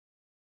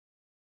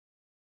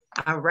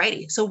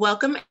Alrighty, so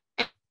welcome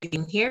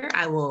being here.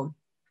 I will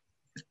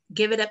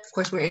give it up. Of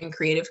course, we're in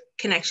Creative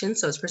Connection,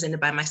 so it's presented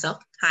by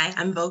myself. Hi,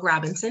 I'm Vogue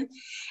Robinson,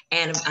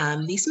 and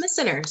the Smith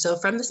Center. So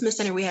from the Smith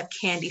Center, we have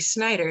Candy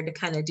Snyder to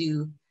kind of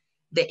do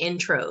the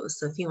intros.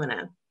 So if you want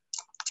to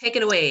take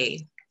it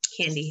away,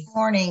 Candy. Good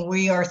morning.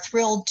 We are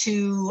thrilled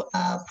to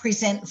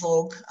present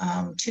Vogue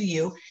to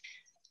you.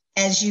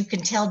 As you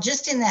can tell,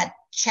 just in that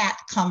chat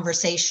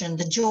conversation,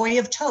 the joy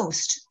of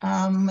toast.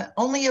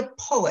 Only a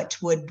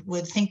poet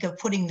would think of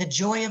putting the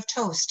joy of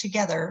toast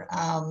together.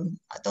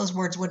 Those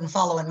words wouldn't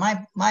follow in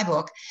my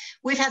book.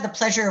 We've had the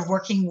pleasure of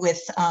working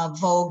with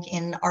Vogue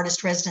in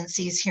artist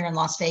residencies here in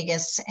Las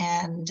Vegas,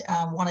 and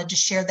wanted to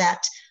share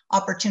that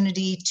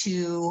opportunity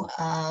to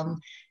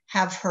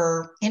have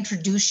her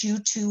introduce you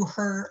to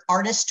her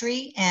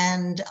artistry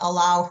and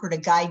allow her to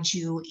guide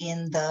you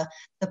in the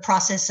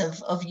process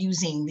of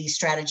using these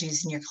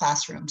strategies in your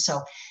classroom.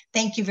 So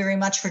thank you very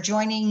much for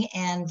joining,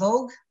 and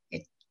Vogue,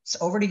 it's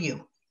over to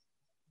you.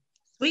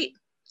 Sweet.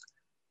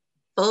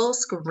 Full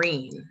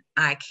screen,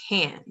 I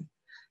can.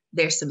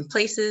 There's some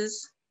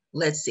places,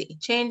 let's see,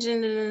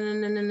 changing,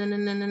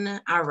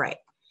 all right.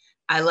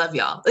 I love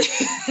y'all.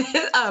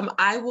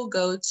 I will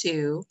go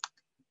to,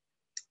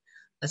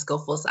 let's go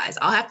full size.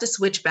 I'll have to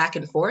switch back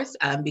and forth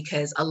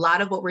because a lot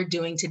of what we're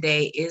doing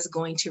today is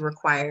going to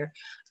require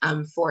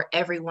for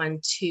everyone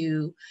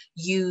to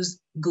use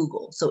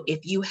Google. So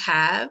if you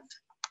have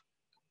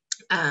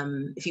a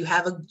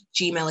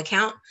Gmail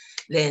account,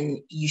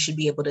 then you should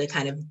be able to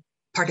kind of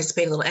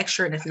participate a little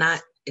extra. And if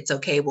not, it's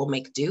okay, we'll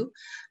make do.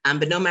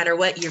 But no matter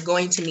what, you're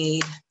going to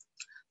need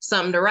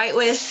something to write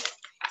with,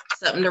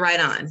 something to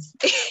write on.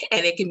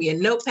 And it can be a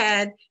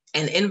notepad,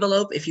 an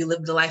envelope if you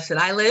live the life that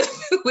I live,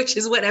 which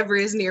is whatever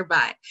is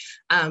nearby.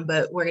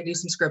 But we're gonna do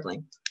some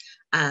scribbling.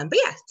 But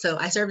yeah, so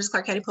I served as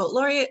Clark County Poet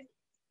Laureate.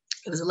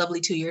 It was a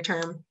lovely 2-year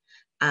term.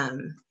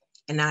 And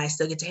now I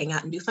still get to hang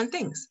out and do fun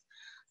things.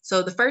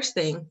 So the first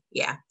thing,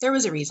 yeah, there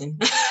was a reason,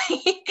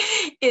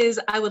 is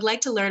I would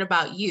like to learn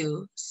about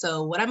you.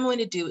 So what I'm going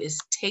to do is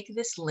take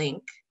this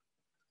link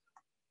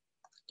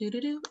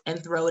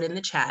and throw it in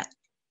the chat.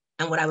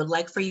 And what I would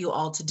like for you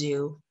all to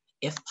do,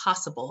 if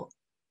possible,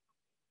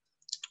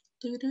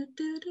 all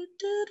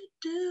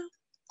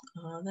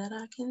that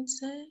I can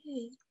say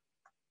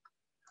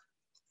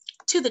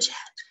to the chat.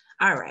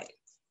 All right.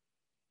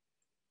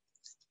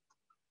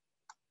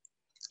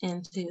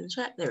 Into the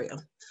chat. There we go.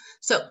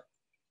 So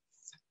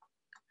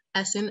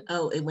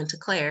it went to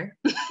Claire.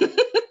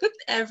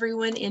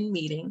 Everyone in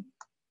meeting.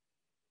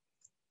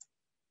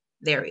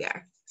 There we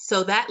are.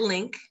 So that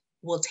link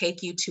will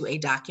take you to a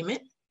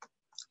document,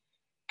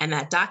 and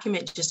that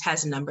document just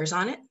has numbers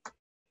on it.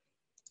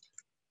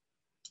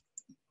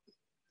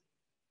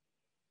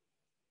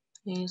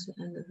 Here's the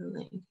end of the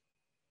link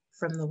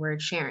from the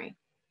word sharing.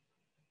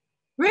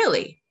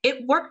 Really?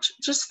 It worked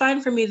just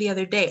fine for me the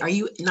other day. Are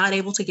you not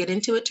able to get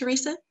into it,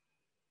 Teresa?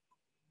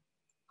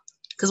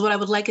 Because what I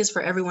would like is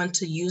for everyone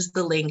to use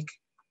the link,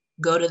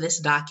 go to this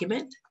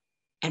document,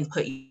 and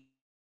put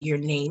your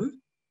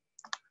name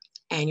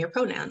and your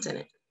pronouns in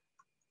it.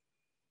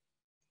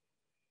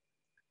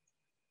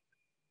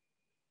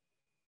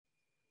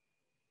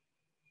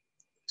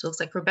 So it looks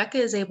like Rebecca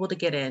is able to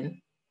get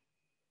in.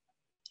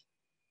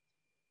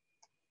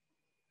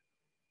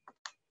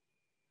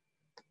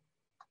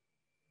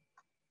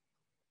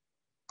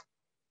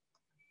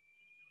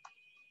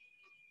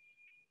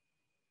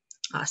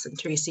 Awesome,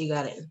 Teresa, you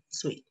got it.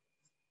 Sweet.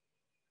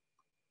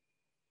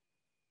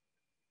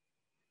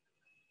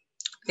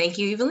 Thank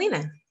you,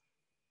 Evelina.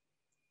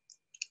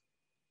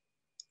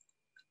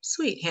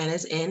 Sweet,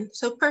 Hannah's in,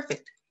 so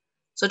perfect.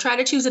 So try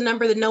to choose a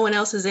number that no one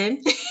else is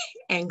in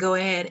and go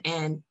ahead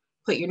and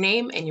put your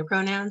name and your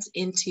pronouns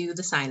into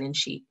the sign-in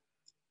sheet.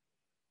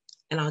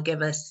 And I'll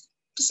give us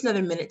just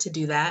another minute to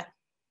do that,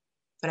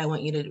 but I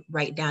want you to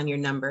write down your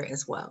number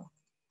as well.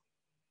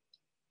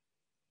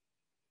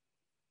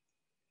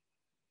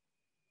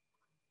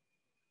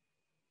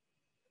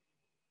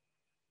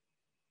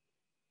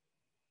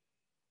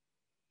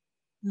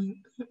 And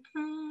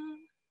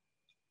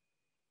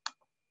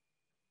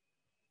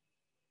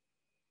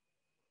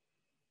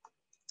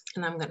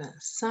I'm gonna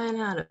sign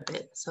out a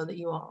bit so that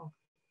you all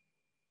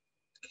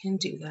can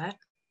do that,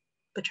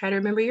 but try to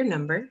remember your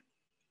number.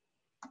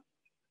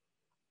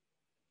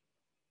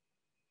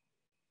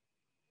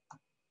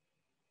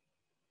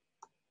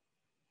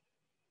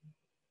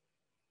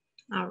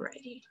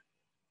 Alrighty.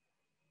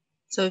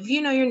 So if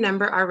you know your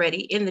number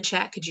already in the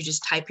chat, could you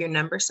just type your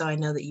number so I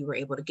know that you were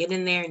able to get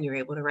in there and you're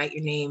able to write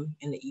your name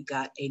and that you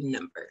got a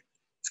number.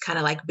 It's kind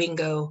of like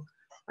bingo,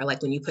 or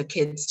like when you put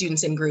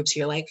students in groups,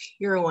 you're like,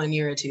 you're a 1,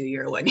 you're a 2,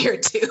 you're a 1, you're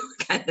a 2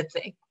 kind of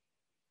thing.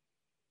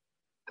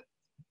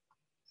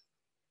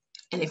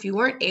 And if you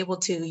weren't able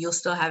to, you'll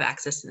still have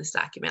access to this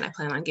document. I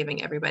plan on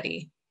giving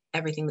everybody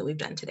everything that we've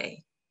done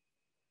today.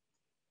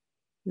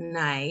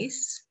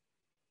 Nice.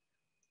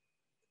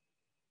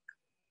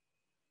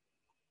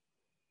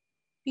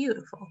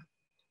 Beautiful.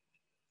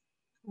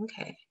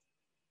 Okay.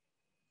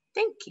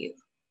 Thank you.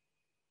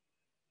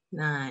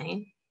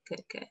 9.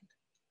 Good, good.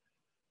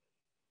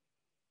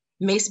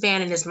 Mace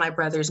Bannon is my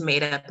brother's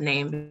made up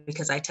name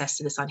because I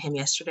tested this on him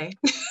yesterday,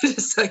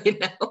 just so you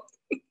know.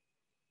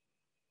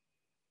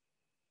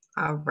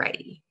 All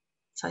righty,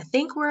 so I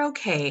think we're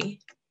okay.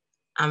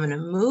 I'm gonna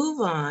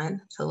move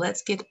on. So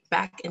let's get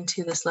back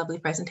into this lovely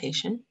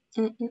presentation.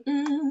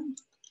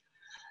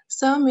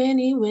 So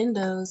many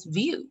windows,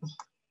 view,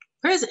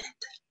 present.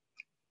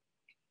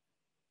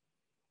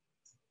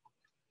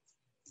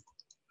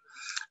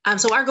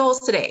 So our goals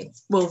today,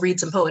 we'll read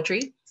some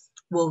poetry,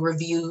 we'll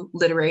review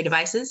literary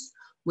devices,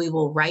 we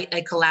will write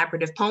a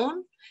collaborative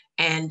poem,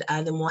 and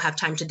then we'll have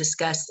time to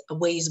discuss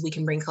ways we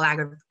can bring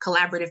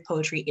collaborative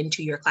poetry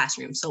into your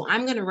classroom. So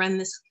I'm gonna run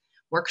this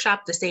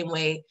workshop the same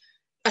way.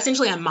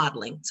 Essentially, I'm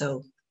modeling.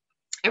 So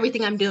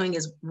everything I'm doing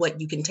is what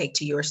you can take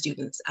to your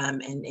students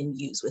and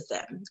use with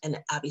them, and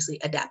obviously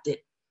adapt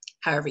it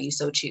however you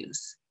so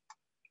choose.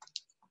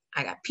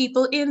 I got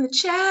people in the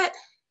chat.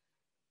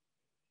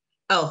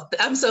 Oh,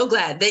 I'm so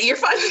glad that you're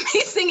fine with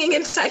me singing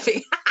and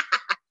typing.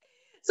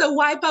 So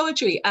why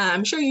poetry?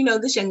 I'm sure you know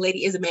this young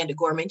lady is Amanda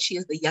Gorman. She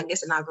is the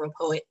youngest inaugural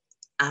poet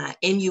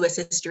in U.S.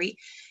 history,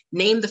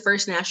 named the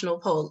first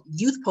National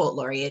Youth Poet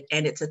Laureate,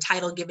 and it's a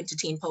title given to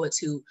teen poets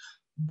who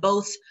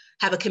both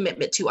have a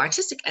commitment to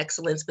artistic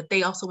excellence, but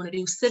they also want to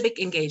do civic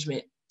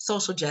engagement,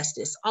 social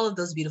justice, all of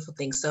those beautiful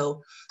things.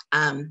 So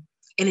an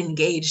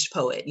engaged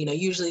poet, you know,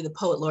 usually the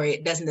poet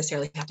laureate doesn't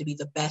necessarily have to be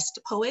the best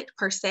poet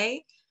per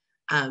se,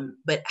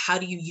 but how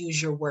do you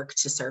use your work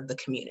to serve the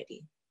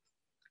community?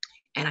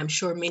 And I'm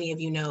sure many of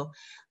you know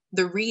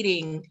the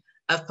reading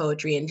of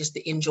poetry and just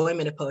the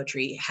enjoyment of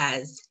poetry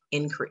has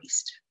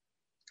increased.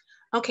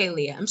 Okay,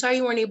 Leah, I'm sorry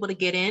you weren't able to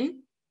get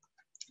in,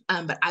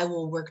 but I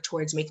will work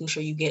towards making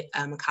sure you get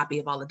a copy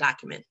of all the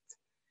documents.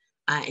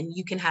 And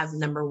you can have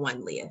number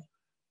 1, Leah.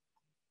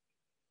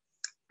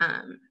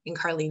 And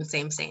Carlene,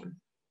 same.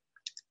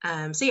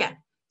 So yeah,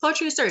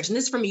 poetry research, and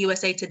this is from a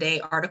USA Today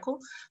article,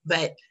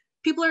 but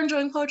people are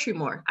enjoying poetry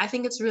more. I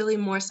think it's really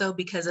more so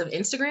because of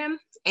Instagram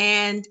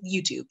and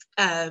YouTube.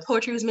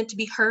 Poetry was meant to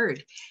be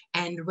heard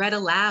and read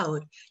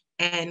aloud.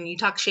 And you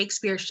talk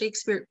Shakespeare,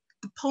 the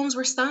poems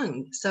were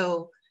sung.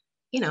 So,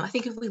 you know, I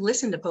think if we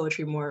listen to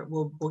poetry more,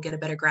 we'll get a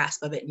better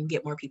grasp of it and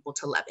get more people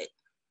to love it.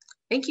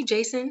 Thank you,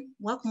 Jason.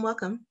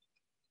 Welcome.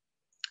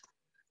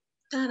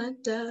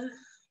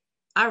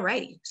 All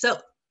righty. So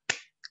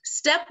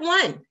step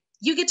 1,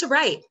 you get to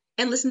write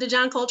and listen to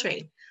John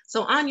Coltrane.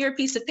 So on your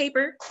piece of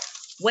paper,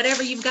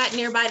 whatever you've got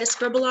nearby to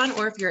scribble on,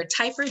 or if you're a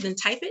typer, then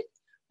type it.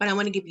 But I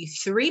want to give you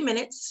 3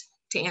 minutes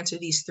to answer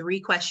these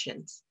 3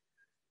 questions.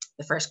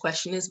 The first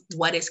question is,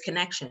 what is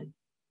connection?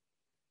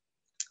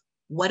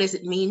 What does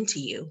it mean to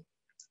you?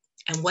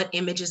 And what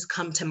images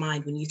come to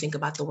mind when you think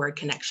about the word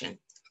connection?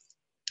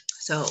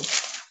 So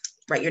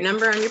write your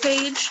number on your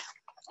page.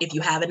 If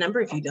you have a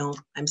number, if you don't,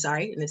 I'm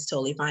sorry, and it's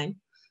totally fine.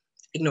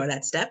 Ignore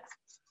that step.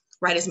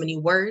 Write as many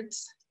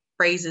words,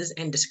 phrases,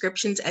 and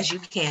descriptions as you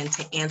can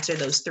to answer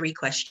those 3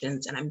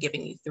 questions, and I'm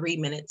giving you 3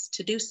 minutes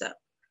to do so.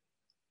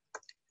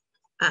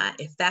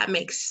 If that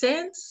makes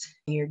sense,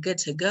 you're good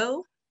to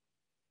go.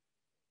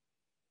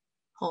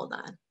 Hold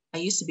on. I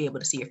used to be able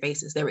to see your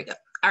faces. There we go.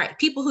 All right,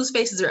 people whose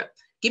faces are up,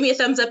 give me a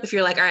thumbs up if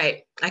you're like, all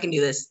right, I can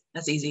do this.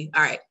 That's easy.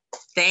 All right,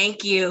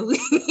 thank you.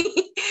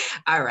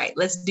 All right,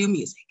 let's do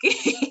music.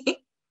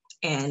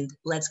 And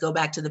let's go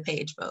back to the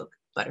page, Vogue.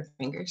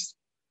 Butterfingers.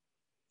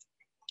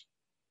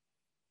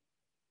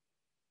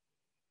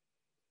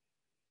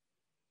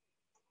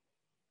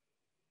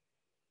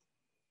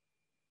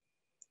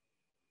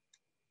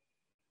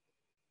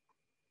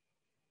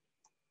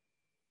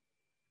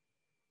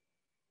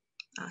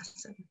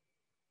 Awesome.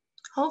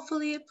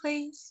 Hopefully it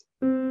plays.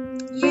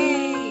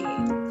 Yay!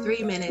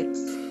 3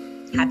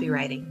 minutes. Happy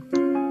writing.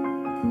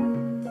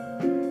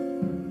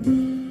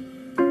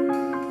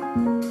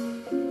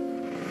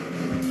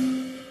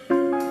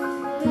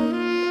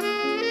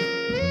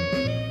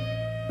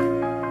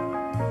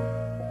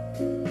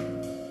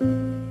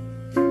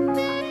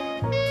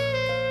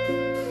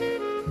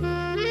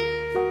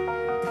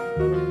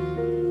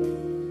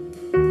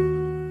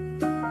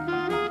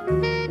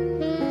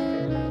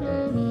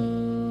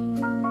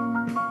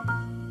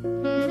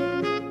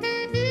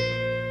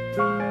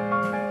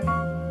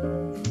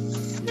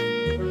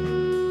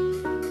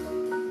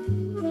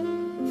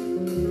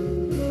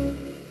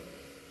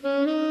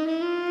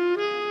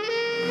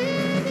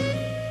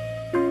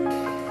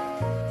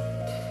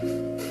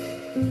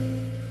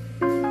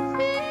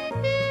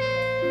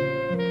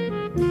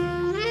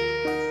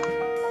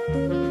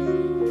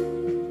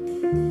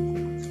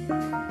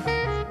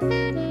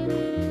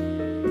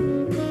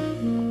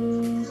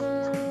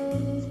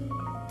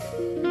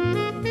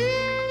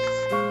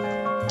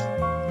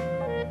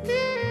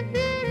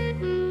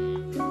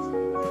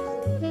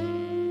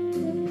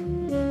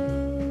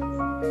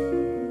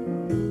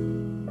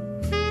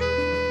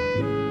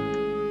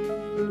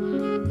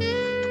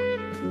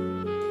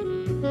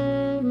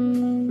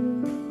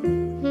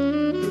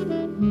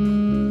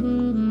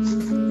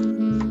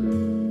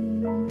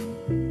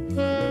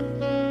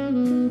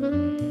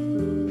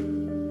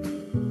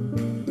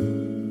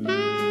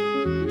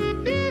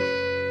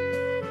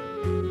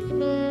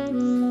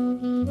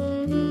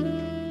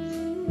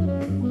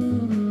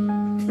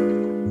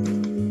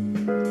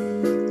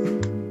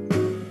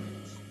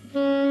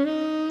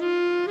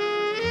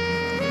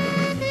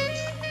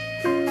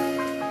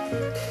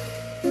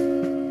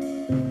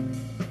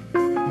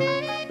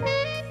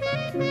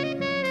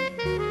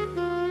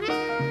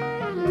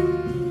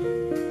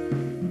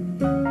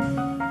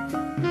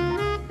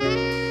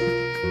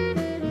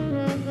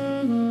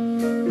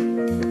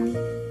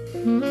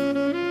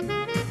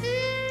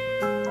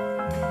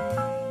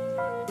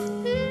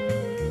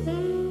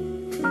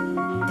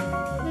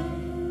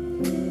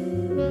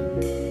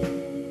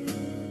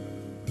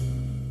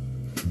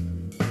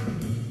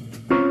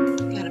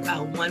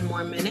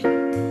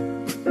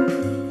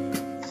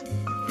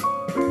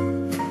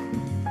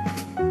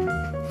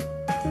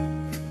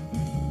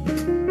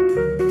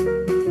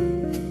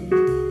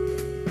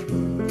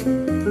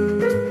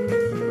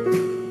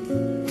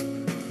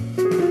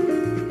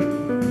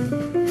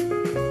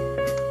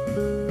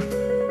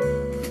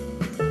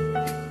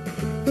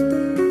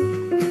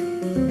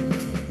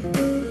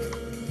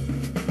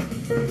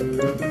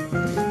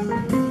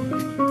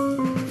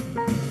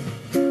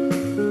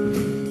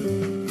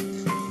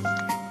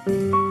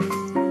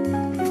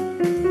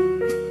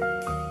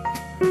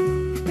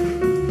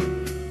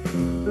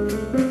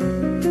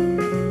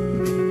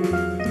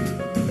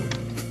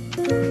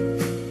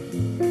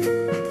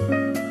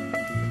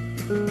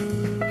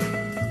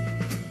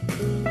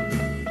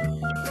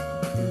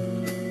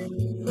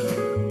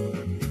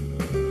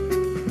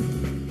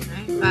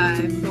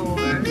 5,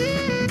 4,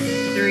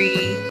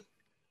 3,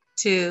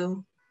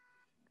 2,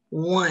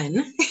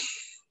 1.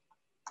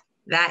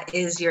 That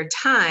is your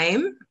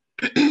time.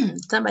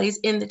 Somebody's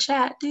in the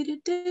chat.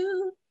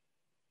 Do.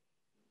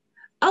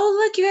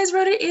 Oh, look, you guys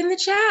wrote it in the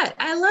chat.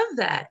 I love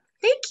that.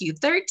 Thank you.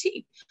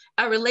 13.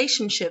 A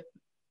relationship,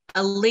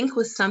 a link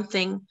with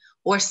something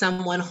or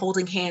someone,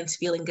 holding hands,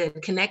 feeling good.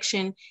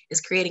 Connection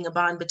is creating a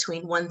bond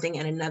between one thing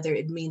and another.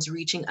 It means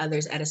reaching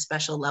others at a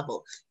special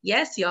level.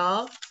 Yes,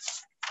 y'all.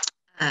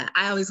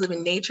 I always live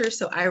in nature,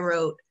 so I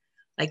wrote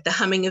like the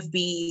humming of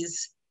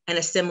bees, an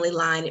assembly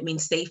line. It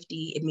means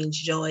safety. It means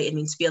joy. It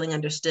means feeling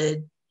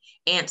understood.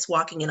 Ants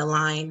walking in a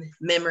line,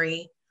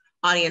 memory,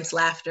 audience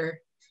laughter.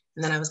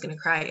 And then I was going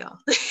to cry, y'all.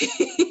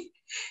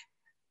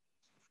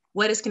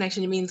 What is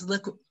connection? It means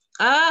look,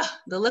 the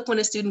look when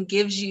a student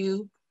gives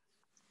you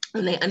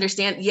and they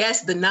understand.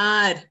 Yes, the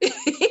nod.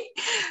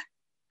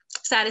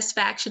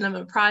 Satisfaction of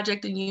a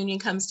project and union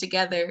comes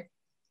together.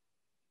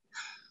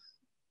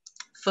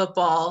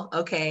 Football,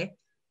 okay.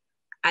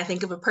 I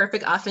think of a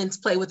perfect offense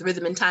play with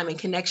rhythm and time and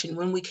connection.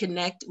 When we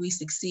connect, we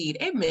succeed.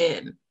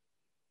 Amen.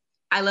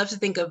 I love to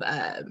think of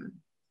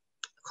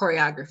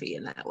choreography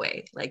in that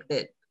way, like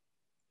that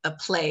a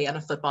play on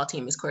a football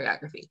team is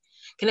choreography.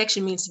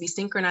 Connection means to be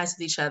synchronized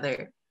with each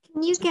other.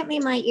 Can you get me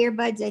my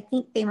earbuds? I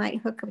think they might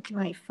hook up to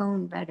my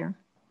phone better.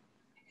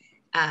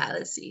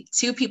 Let's see.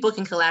 Two people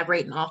can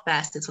collaborate in all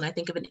facets. When I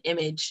think of an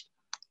image,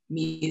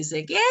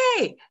 music,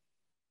 yay!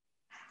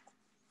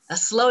 A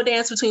slow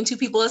dance between two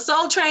people, a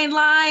soul train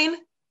line.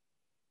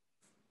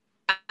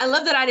 I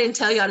love that I didn't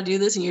tell y'all to do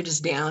this and you're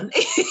just down.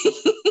 This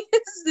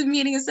is the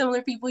meeting of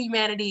similar people,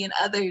 humanity, and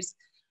others.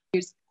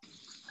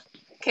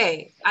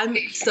 Okay, I'm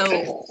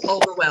so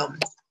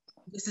overwhelmed.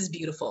 This is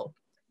beautiful.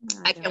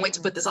 I can't wait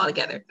to put this all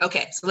together.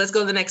 Okay, so let's go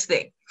to the next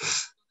thing.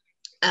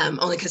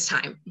 Only because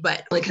time,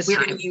 but we're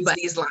going to use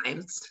these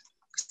lines.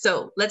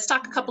 So let's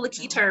talk a couple of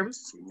key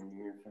terms.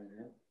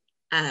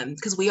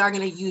 Because we are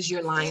going to use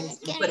your lines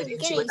and put it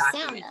into a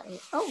document.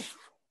 Oh.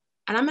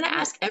 And I'm going to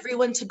ask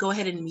everyone to go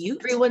ahead and mute.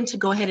 Everyone to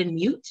go ahead and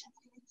mute.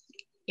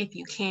 If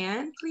you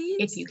can, please.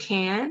 If you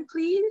can,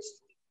 please.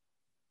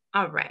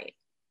 All right.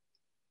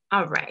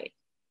 All right.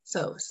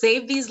 So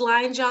save these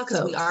lines, y'all,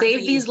 because we are save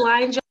these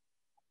lines.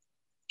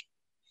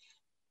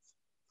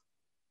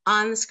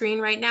 On the screen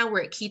right now,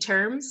 we're at key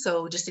terms.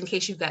 So just in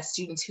case you've got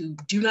students who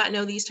do not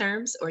know these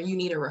terms or you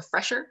need a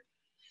refresher,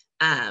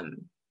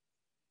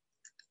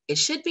 it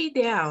should be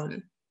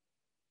down,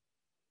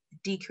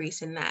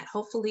 decrease in that.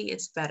 Hopefully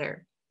it's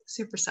better.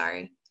 Super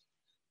sorry.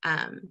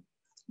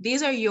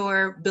 These are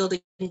your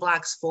building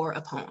blocks for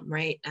a poem,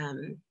 right?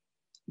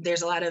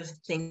 There's a lot of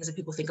things that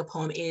people think a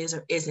poem is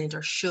or isn't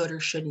or should or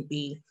shouldn't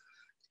be.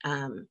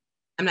 I'm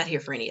not here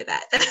for any of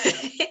that.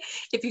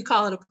 If you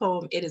call it a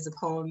poem, it is a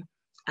poem.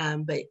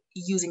 But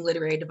using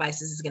literary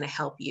devices is going to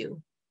help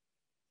you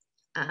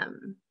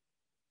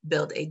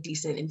build a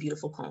decent and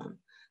beautiful poem.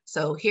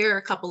 So here are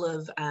a couple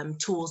of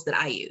tools that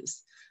I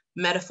use: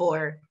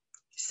 metaphor,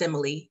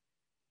 simile,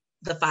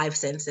 the 5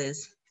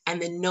 senses,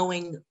 and then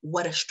knowing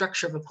what a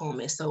structure of a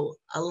poem is. So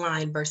a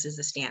line versus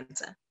a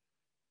stanza.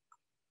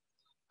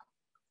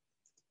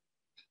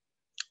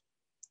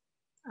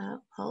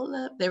 Hold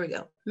up, there we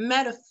go.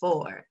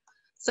 Metaphor.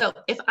 So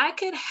if I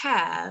could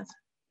have,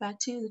 back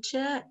to the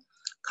chat,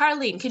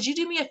 Carlene, could you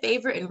do me a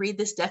favor and read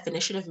this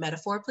definition of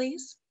metaphor,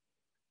 please?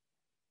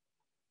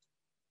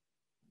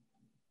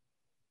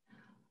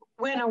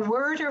 When a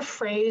word or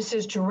phrase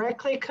is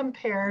directly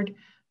compared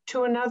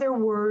to another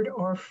word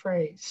or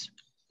phrase.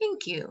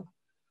 Thank you.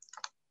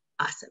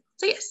 Awesome.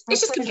 So yes, it's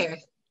just compare.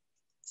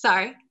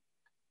 Sorry.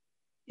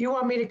 You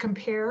want me to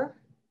compare?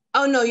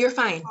 Oh, no, you're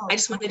fine. Oh, I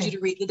just wanted you to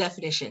read the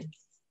definition.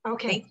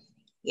 Okay.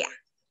 Yeah.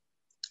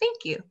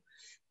 Thank you.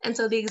 And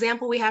so the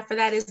example we have for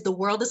that is the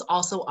world is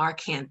also our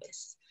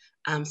canvas.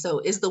 So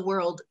is the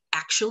world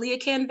actually a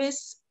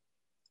canvas?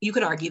 You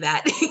could argue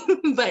that,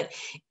 but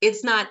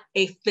it's not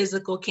a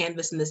physical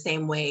canvas in the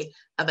same way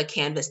of a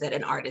canvas that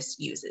an artist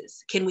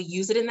uses. Can we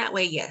use it in that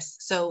way? Yes.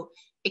 So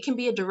it can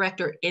be a direct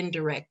or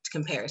indirect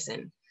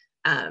comparison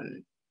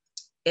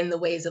in the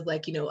ways of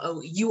like, you know,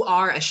 oh, you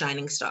are a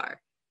shining star.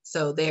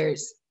 So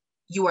there's,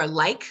 you are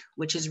like,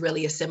 which is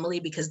really a simile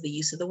because the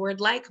use of the word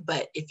like,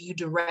 but if you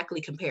directly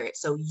compare it,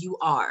 so you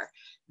are,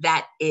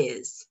 that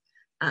is,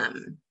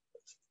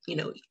 you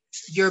know,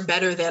 you're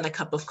better than a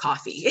cup of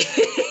coffee.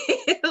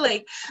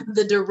 Like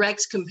the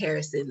direct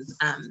comparison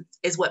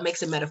is what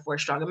makes a metaphor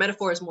strong. A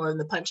metaphor is more of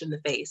the punch in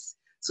the face.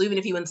 So even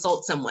if you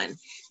insult someone,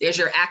 there's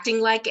your acting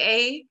like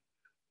a,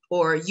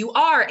 or you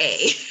are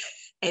a,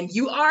 and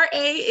you are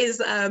a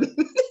is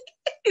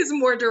is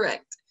more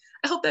direct.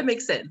 I hope that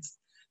makes sense.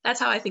 That's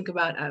how I think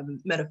about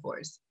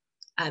metaphors.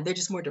 They're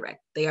just more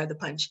direct. They are the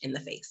punch in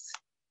the face.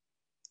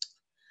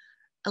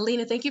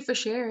 Alina, thank you for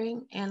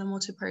sharing. Animal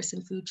to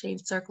person, food chain,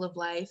 circle of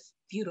life.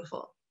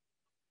 Beautiful.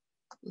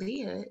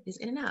 Leah is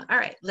in and out. All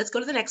right, let's go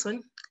to the next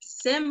one.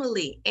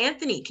 Simile.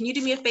 Anthony, can you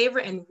do me a favor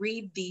and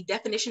read the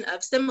definition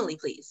of simile,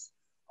 please?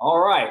 All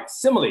right,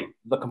 simile,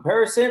 the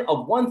comparison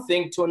of one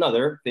thing to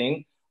another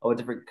thing of a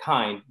different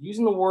kind,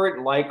 using the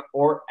word like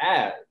or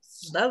as.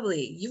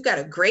 Lovely. You've got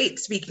a great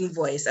speaking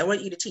voice. I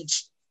want you to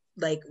teach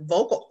like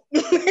vocal.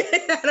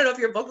 I don't know if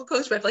you're a vocal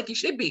coach, but I feel like you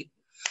should be.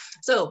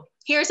 So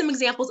here are some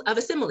examples of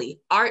a simile.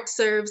 Art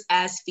serves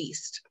as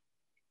feast.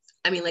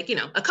 I mean, like, you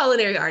know, a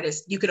culinary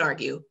artist, you could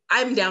argue.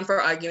 I'm down for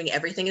arguing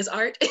everything is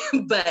art,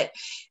 but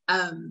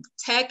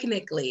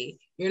technically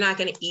you're not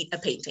going to eat a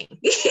painting.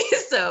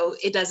 So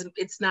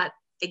it's not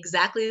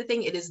exactly the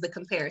thing. It is the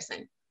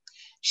comparison.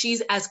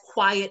 She's as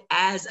quiet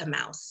as a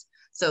mouse.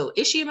 So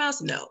is she a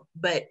mouse? No,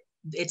 but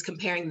it's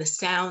comparing the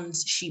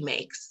sounds she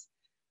makes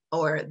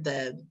or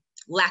the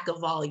lack of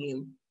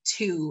volume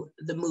to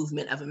the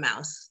movement of a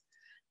mouse,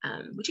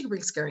 which you can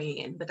bring scurrying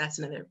in, but that's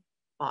another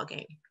ball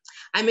game.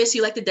 I miss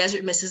you like the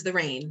desert misses the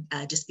rain,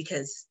 just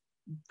because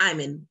I'm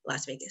in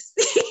Las Vegas.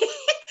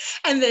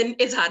 And then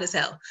it's hot as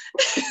hell.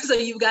 So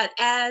you've got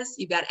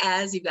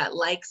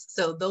likes.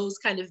 So those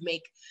kind of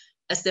make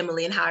a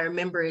simile. And how I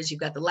remember is you've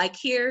got the like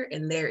here,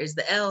 and there is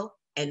the L,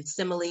 and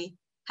simile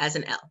has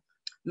an L.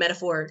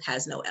 Metaphor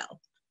has no L.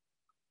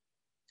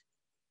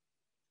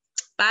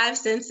 5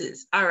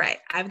 senses. All right,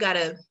 I've got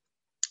to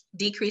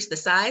decrease the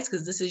size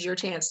because this is your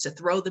chance to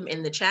throw them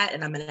in the chat,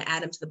 and I'm going to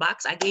add them to the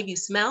box. I gave you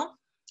smell.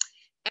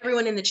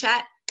 Everyone in the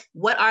chat,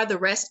 what are the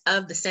rest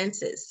of the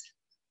senses?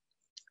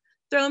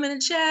 Throw them in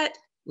the chat.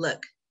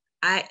 Look,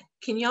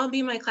 can y'all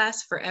be my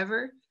class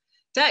forever?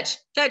 Touch,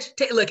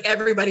 look,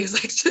 everybody's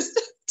like, just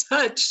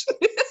touch.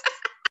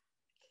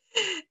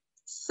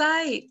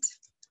 Sight.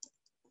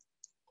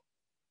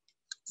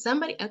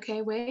 Somebody,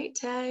 okay, wait,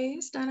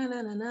 taste,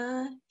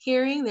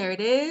 hearing, there it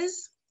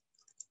is.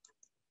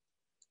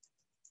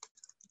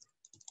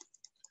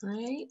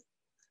 Right.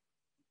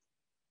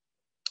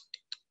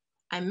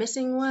 I'm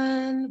missing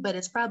one, but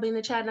it's probably in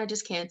the chat and I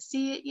just can't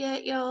see it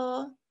yet,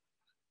 y'all.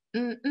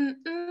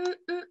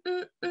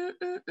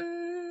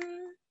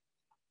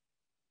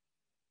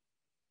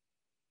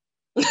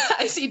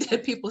 I see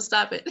dead people,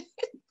 stop it.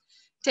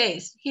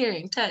 Taste,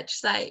 hearing, touch,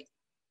 sight.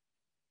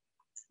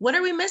 What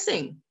are we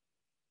missing?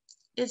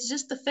 It's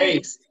just the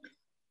face.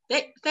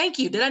 Thank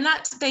you, did I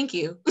not? Thank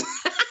you.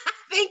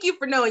 Thank you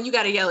for knowing you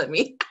gotta yell at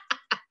me.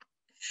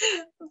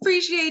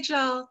 Appreciate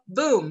y'all.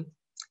 Boom,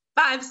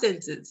 5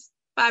 senses.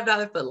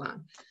 $5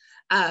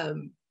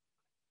 footlong.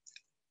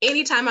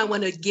 Anytime I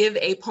want to give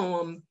a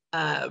poem,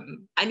 I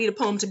need a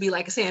poem to be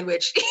like a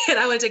sandwich and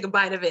I want to take a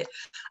bite of it.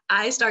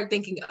 I start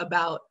thinking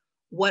about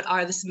what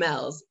are the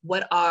smells?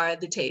 What are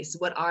the tastes?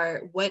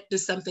 What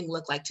does something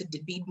look like to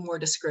be more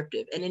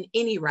descriptive? And in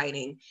any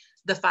writing,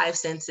 the 5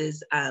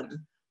 senses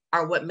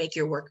are what make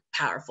your work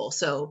powerful.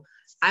 So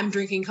I'm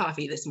drinking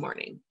coffee this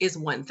morning is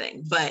one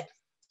thing, but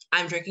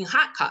I'm drinking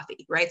hot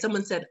coffee, right?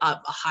 Someone said a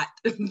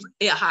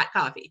hot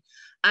coffee.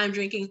 I'm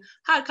drinking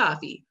hot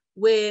coffee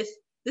with,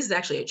 this is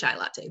actually a chai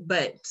latte,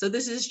 but so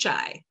this is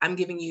chai. I'm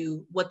giving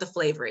you what the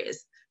flavor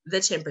is, the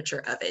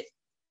temperature of it.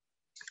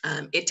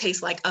 It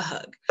tastes like a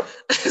hug.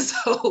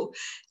 So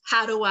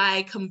how do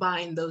I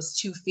combine those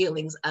 2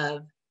 feelings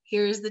of,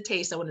 here's the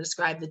taste, I want to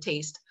describe the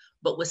taste,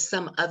 but with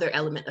some other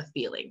element of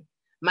feeling.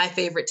 My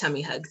favorite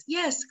tummy hugs.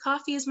 Yes,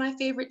 coffee is my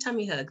favorite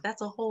tummy hug.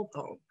 That's a whole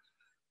poem.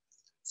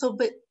 So,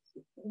 but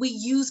we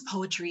use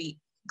poetry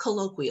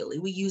colloquially.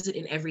 We use it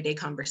in everyday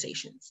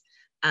conversations.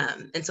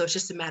 And so it's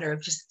just a matter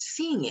of just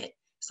seeing it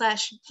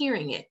 /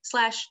 hearing it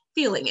 /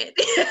 feeling it.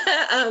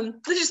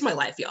 It's just my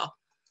life, y'all.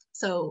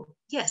 So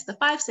yes, the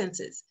 5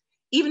 senses.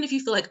 Even if you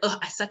feel like, oh,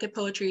 I suck at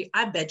poetry,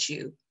 I bet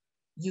you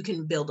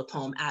can build a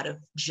poem out of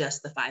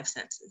just the 5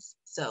 senses.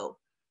 So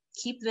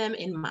keep them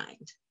in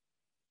mind.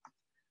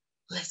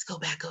 Let's go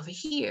back over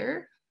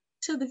here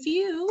to the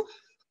view.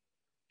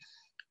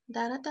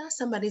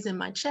 Somebody's in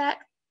my chat.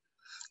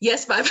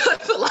 Yes, $5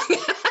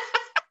 footlong.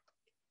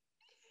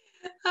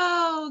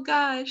 Oh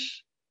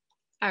gosh.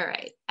 All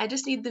right, I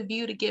just need the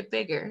view to get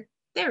bigger.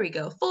 There we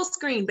go, full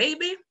screen,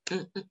 baby.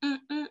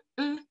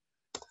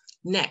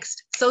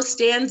 Next, so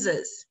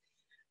stanzas.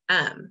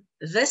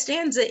 The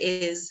stanza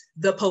is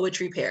the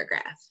poetry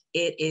paragraph.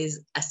 It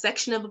is a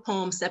section of a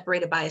poem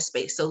separated by a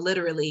space. So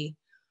literally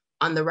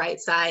on the right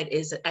side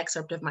is an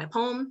excerpt of my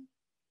poem.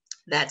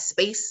 That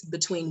space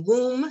between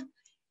womb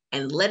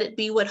and let it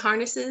be what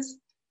harnesses.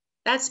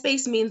 That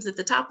space means that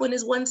the top one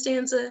is one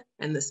stanza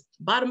and this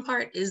bottom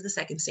part is the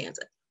second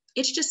stanza.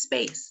 It's just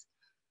space.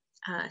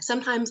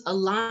 Sometimes a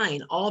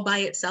line all by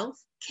itself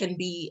can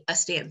be a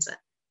stanza.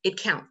 It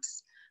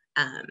counts.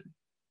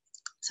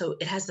 So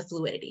it has the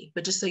fluidity,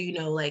 but just so you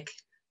know, like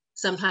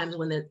sometimes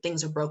when the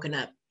things are broken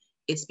up,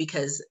 it's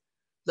because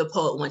the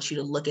poet wants you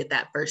to look at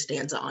that first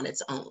stanza on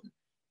its own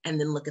and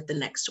then look at the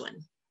next one.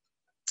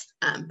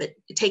 But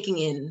taking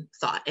in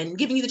thought and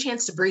giving you the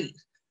chance to breathe.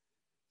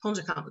 Poems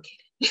are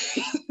complicated.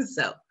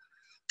 So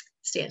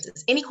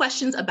stanzas. Any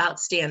questions about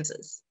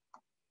stanzas?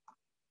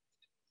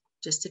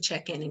 Just to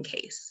check in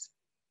case.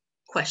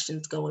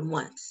 Questions going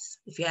once.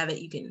 If you have it,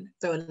 you can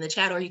throw it in the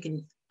chat or you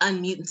can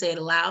unmute and say it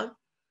aloud.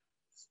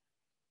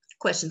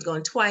 Questions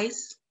going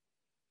twice.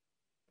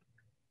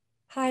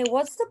 Hi,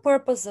 what's the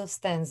purpose of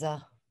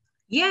stanza?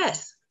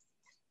 Yes.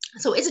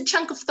 So it's a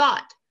chunk of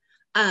thought.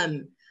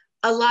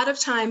 a lot of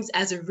times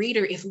as a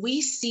reader, if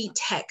we see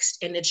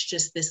text and it's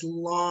just this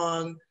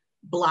long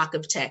block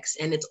of text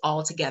and it's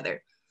all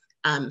together,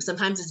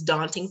 sometimes it's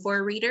daunting for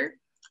a reader.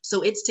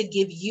 So it's to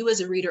give you as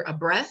a reader a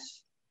breath,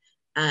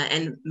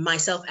 and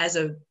myself as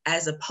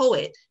a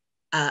poet,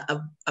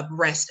 a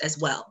rest as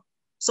well.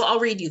 So I'll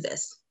read you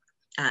this,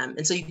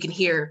 and so you can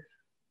hear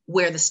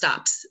where the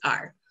stops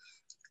are.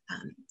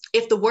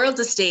 If the world's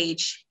a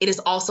stage, it is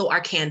also our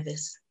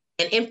canvas,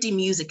 an empty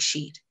music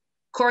sheet,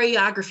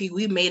 choreography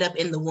we made up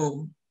in the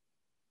womb.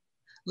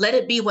 Let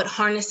it be what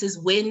harnesses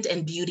wind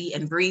and beauty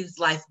and breathes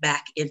life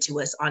back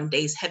into us on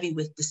days heavy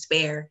with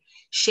despair.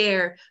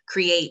 Share,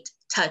 create,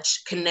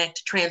 touch,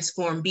 connect,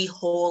 transform, be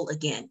whole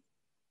again.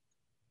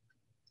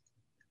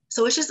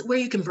 So it's just where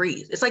you can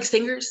breathe. It's like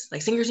singers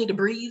need to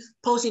breathe,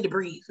 poets need to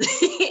breathe,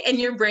 and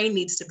your brain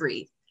needs to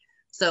breathe.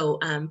 So,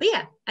 but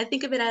yeah, I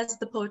think of it as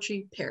the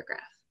poetry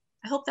paragraph.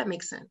 I hope that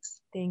makes sense.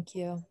 Thank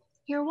you.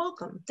 You're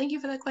welcome. Thank you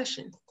for that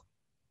question.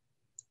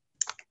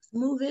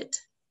 Move it.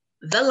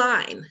 The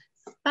line.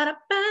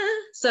 Ba-da-ba.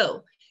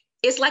 So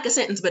it's like a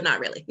sentence, but not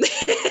really.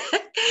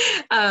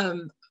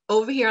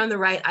 Over here on the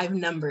right, I've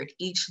numbered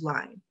each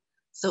line.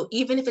 So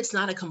even if it's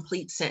not a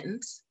complete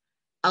sentence,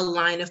 a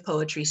line of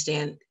poetry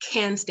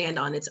can stand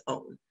on its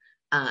own.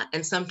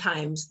 And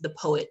sometimes the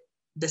poet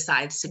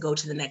decides to go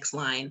to the next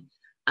line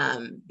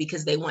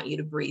because they want you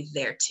to breathe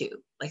there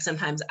too. Like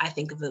sometimes I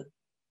think of the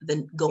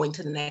going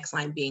to the next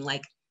line being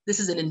like, this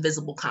is an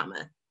invisible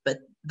comma, but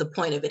the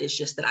point of it is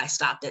just that I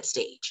stopped at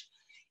stage.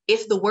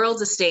 If the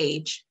world's a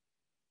stage,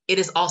 it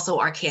is also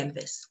our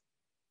canvas,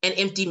 an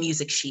empty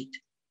music sheet,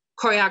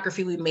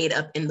 choreography we made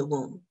up in the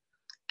womb.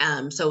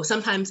 So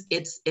sometimes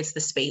it's the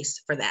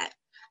space for that.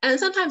 And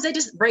sometimes they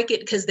just break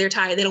it because they're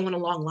tired. They don't want a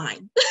long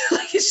line.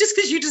 Like it's just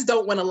because you just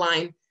don't want a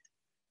line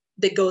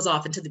that goes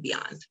off into the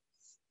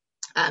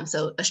beyond.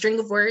 So a string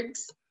of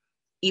words,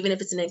 even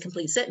if it's an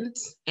incomplete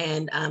sentence,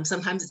 and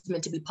sometimes it's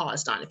meant to be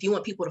paused on. If you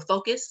want people to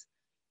focus,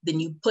 then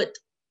you put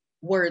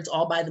words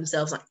all by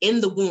themselves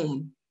in the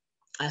womb.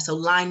 So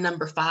line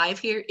number 5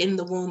 here, in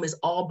the womb, is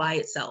all by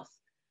itself.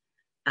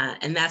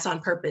 And that's on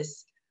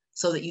purpose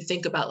so that you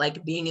think about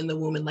like being in the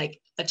womb and like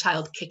a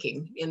child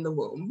kicking in the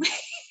womb.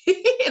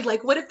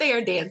 Like, what if they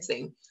are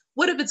dancing?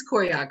 What if it's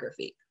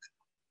choreography?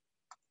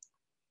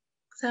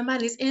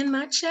 Somebody's in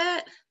my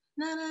chat.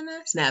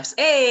 Snaps.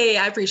 Hey,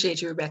 I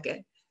appreciate you, Rebecca.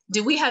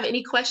 Do we have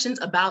any questions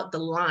about the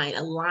line,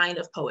 a line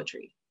of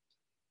poetry?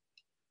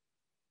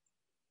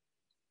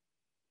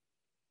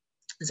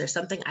 Is there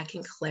something I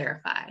can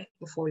clarify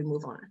before we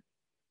move on?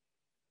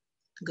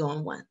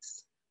 Going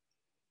once,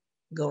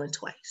 going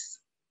twice.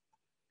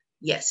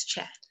 Yes,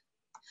 chat.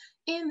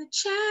 In the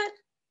chat.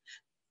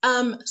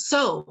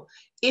 So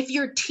if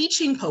you're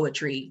teaching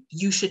poetry,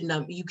 you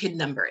can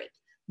number it.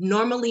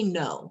 Normally,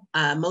 no.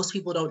 Most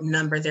people don't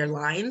number their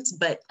lines,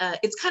 but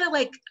it's kind of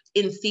like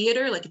in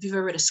theater, like if you've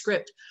ever read a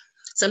script,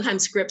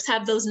 sometimes scripts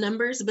have those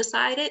numbers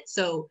beside it.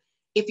 So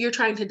if you're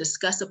trying to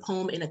discuss a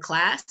poem in a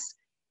class,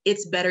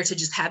 it's better to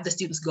just have the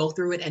students go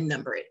through it and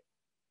number it.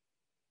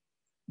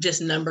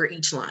 Just number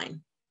each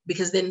line,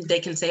 because then they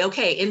can say,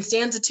 okay, in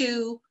stanza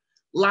 2,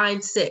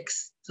 line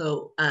 6.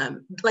 So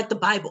like the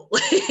Bible,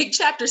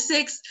 chapter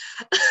 6,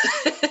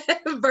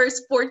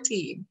 verse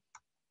 14.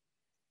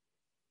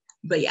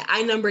 But yeah,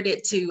 I numbered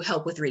it to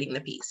help with reading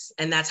the piece.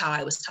 And that's how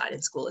I was taught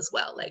in school as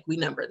well. Like we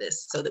number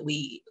this so that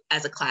we,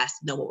 as a class,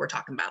 know what we're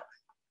talking about.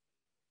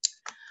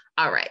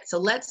 All right, so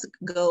let's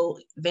go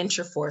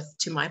venture forth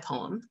to my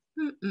poem.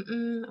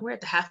 We're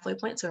at the halfway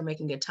point, so we're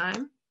making good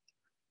time.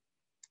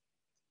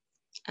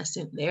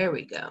 There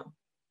we go.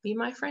 Be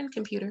my friend,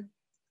 computer.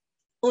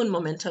 Un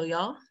momento,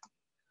 y'all.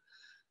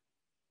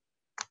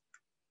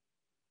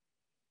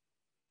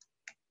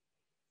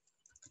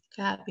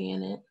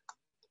 Copying it,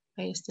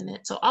 pasting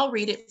it. So I'll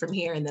read it from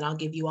here and then I'll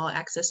give you all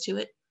access to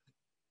it.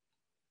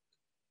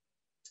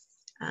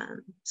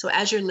 So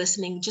as you're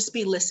listening, just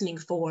be listening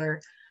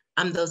for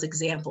those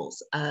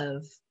examples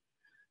of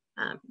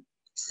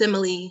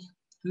simile,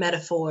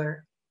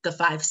 metaphor, the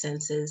 5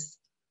 senses.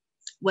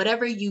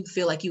 Whatever you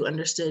feel like you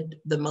understood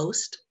the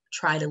most,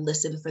 try to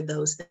listen for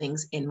those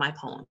things in my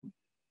poem.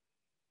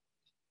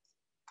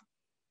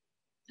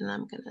 And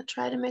I'm gonna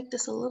try to make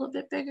this a little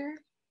bit bigger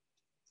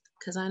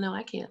because I know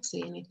I can't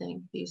see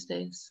anything these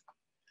days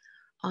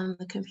on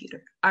the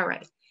computer. All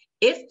right,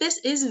 if this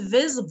is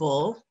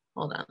visible,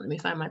 hold on, let me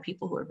find my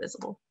people who are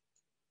visible.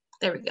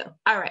 There we go.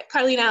 All right,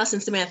 Carlene,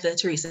 Allison, Samantha,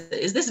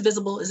 Teresa, is this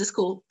visible? Is this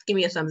cool? Give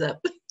me a thumbs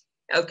up.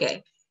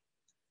 Okay.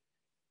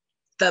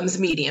 Thumbs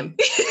medium.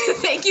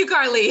 Thank you,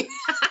 Carlene.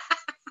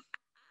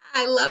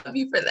 I love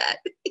you for that.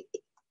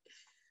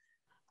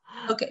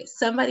 Okay,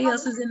 somebody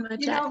else is in my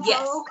chat.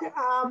 Yes.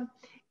 Vogue,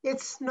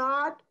 it's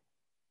not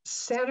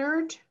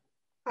centered.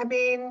 I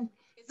mean,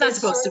 it's not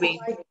supposed to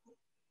be. Like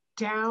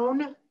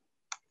down.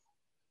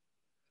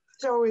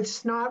 So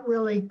it's not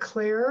really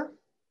clear.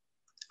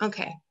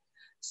 Okay,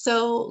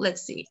 so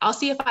let's see. I'll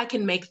see if I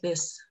can make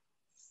this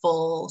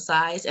full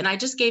size. And I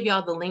just gave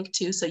y'all the link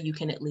too, so you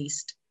can at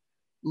least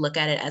look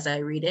at it as I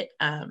read it.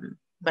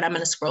 But I'm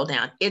gonna scroll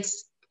down.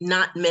 It's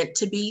not meant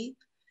to be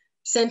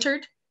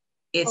centered.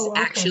 It's Oh,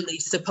 okay. actually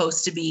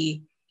supposed to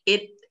be,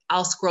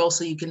 I'll scroll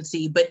so you can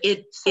see, but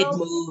it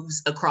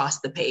moves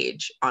across the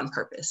page on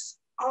purpose.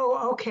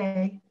 Oh,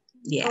 okay.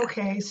 Yeah.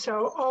 Okay,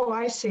 so,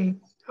 I see.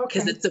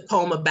 Because Okay. it's a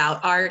poem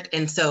about art,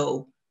 and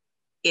so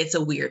it's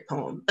a weird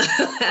poem.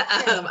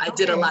 I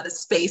did a lot of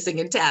spacing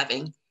and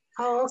tabbing.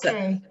 Oh,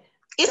 okay. So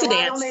it's so a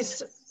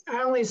dance.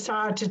 I only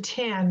saw it to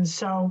 10,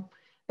 so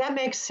that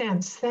makes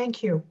sense.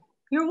 Thank you.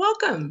 You're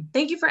welcome.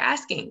 Thank you for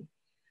asking.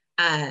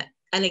 And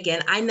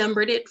again, I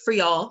numbered it for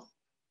y'all,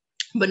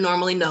 but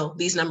normally, no,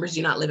 these numbers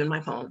do not live in my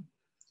poem.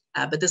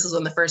 But this was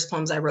one of the first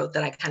poems I wrote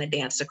that I kind of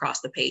danced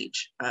across the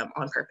page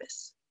on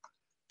purpose.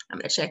 I'm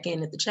gonna check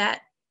in at the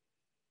chat.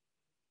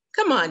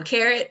 Come on,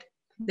 carrot.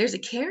 There's a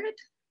carrot?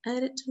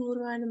 Edit tool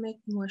to make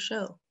more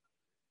show.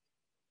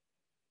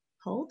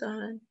 Hold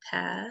on,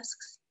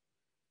 tasks.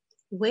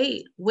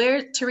 Wait,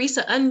 where,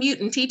 Teresa,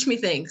 unmute and teach me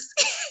things.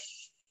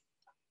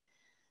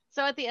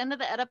 So at the end of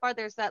the edit bar,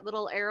 there's that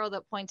little arrow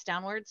that points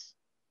downwards.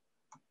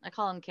 I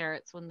call them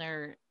carrots when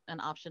they're an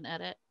option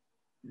edit.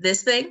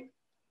 This thing?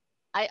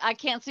 I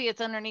can't see,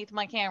 it's underneath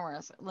my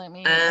camera. So let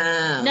me,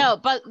 no,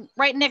 but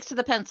right next to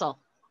the pencil.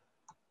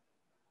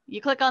 You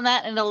click on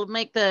that and it'll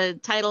make the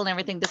title and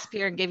everything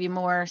disappear and give you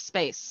more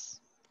space.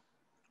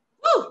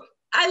 Woo!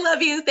 I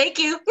love you, thank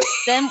you.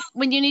 Then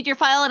when you need your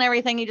file and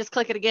everything, you just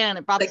click it again.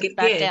 It pops it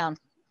back down.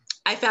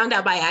 I found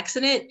out by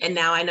accident and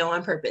now I know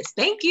on purpose.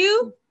 Thank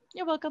you.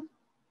 You're welcome.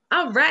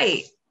 All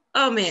right.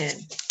 Oh man,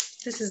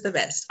 this is the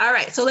best. All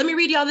right, so let me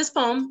read y'all this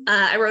poem.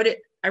 I wrote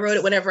it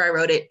whenever I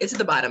wrote it. It's at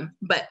the bottom,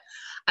 but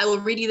I will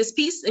read you this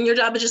piece and your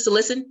job is just to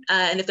listen.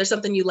 And if there's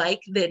something you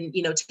like, then,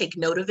 take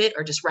note of it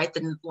or just write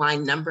the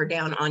line number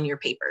down on your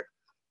paper.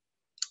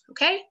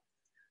 Okay?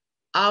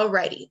 All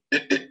righty.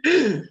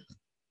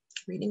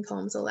 Reading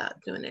poems aloud,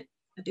 doing it.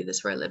 I do this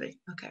for a living.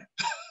 Okay.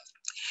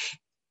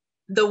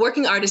 The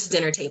working artist's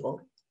dinner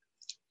table.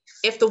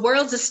 If the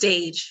world's a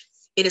stage,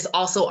 it is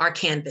also our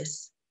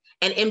canvas,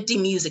 an empty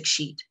music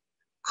sheet,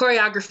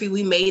 choreography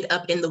we made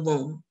up in the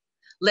womb.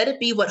 Let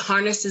it be what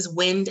harnesses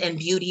wind and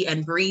beauty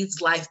and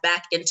breathes life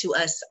back into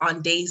us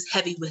on days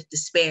heavy with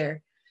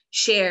despair.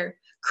 Share,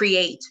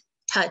 create,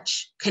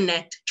 touch,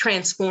 connect,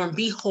 transform,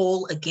 be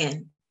whole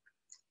again.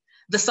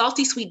 The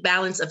salty sweet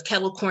balance of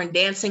kettle corn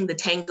dancing the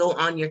tango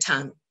on your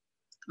tongue.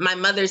 My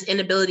mother's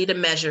inability to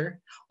measure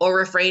or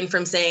refrain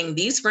from saying,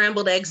 these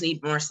scrambled eggs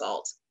need more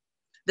salt.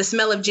 The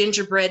smell of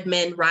gingerbread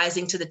men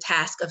rising to the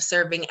task of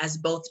serving as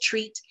both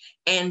treat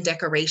and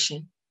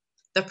decoration.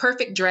 The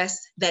perfect dress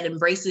that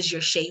embraces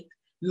your shape,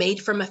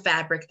 made from a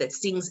fabric that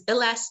sings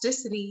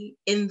elasticity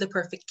in the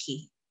perfect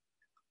key.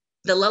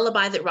 The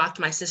lullaby that rocked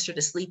my sister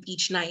to sleep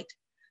each night,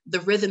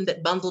 the rhythm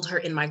that bundled her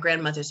in my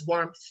grandmother's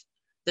warmth,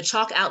 the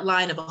chalk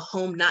outline of a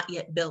home not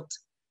yet built,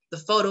 the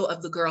photo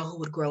of the girl who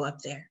would grow up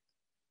there.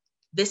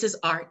 This is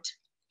art,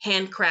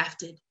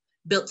 handcrafted,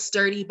 built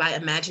sturdy by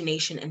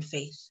imagination and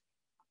faith.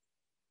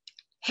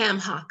 Ham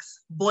hocks,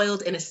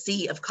 boiled in a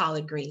sea of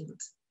collard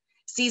greens,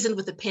 seasoned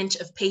with a pinch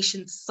of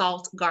patience,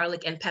 salt,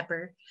 garlic, and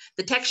pepper,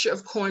 the texture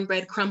of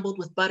cornbread crumbled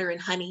with butter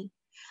and honey,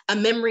 a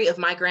memory of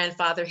my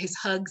grandfather, his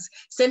hugs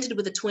scented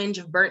with a twinge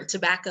of burnt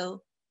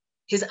tobacco,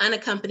 his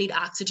unaccompanied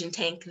oxygen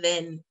tank,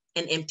 then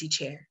an empty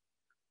chair.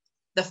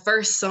 The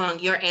first song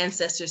your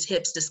ancestors'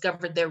 hips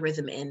discovered their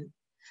rhythm in,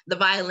 the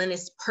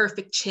violinist's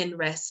perfect chin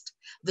rest,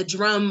 the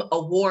drum,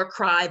 a war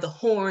cry, the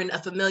horn,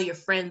 a familiar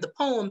friend, the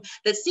poem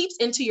that seeps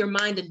into your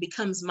mind and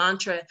becomes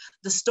mantra,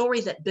 the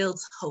story that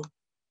builds hope.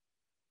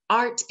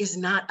 Art is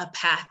not a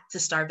path to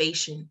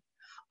starvation.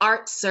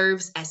 Art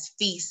serves as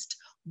feast,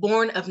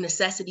 born of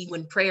necessity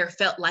when prayer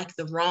felt like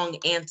the wrong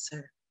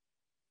answer.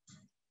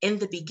 In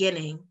the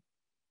beginning,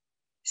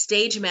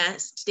 stage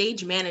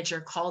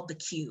manager called the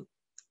cue.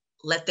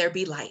 Let there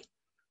be light.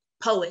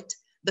 Poet,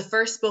 the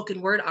first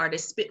spoken word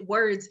artist, spit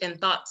words and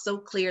thoughts so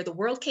clear the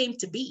world came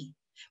to be.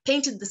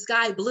 Painted the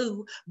sky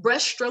blue,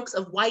 brush strokes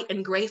of white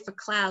and gray for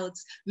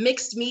clouds,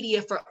 mixed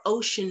media for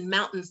ocean,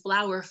 mountain,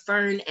 flower,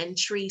 fern, and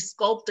tree.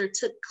 Sculptor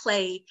took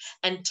clay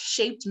and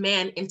shaped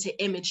man into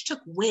image,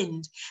 took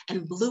wind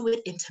and blew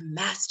it into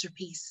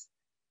masterpiece.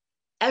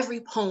 Every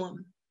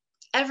poem,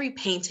 every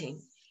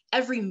painting,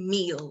 every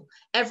meal,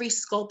 every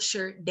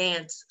sculpture,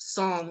 dance,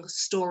 song,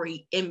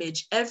 story,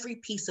 image, every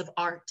piece of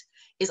art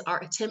is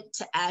our attempt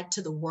to add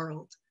to the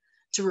world,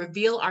 to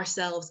reveal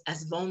ourselves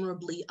as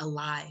vulnerably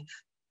alive,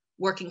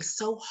 working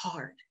so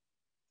hard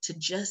to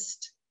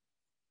just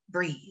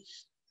breathe.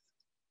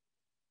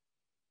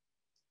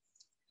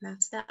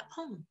 That's that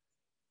poem.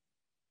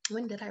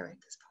 When did I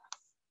write this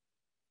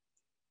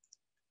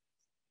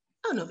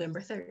poem? Oh,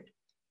 November 3rd.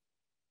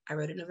 I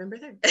wrote it November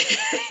 3rd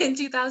in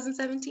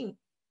 2017.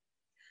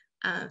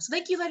 So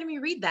thank you for letting me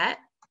read that.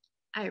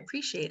 I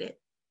appreciate it.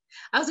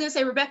 I was gonna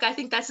say, Rebecca, I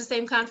think that's the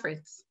same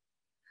conference.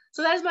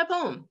 So that is my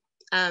poem.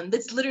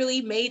 That's literally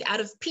made out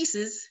of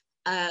pieces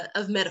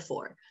of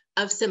metaphor,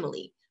 of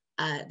simile.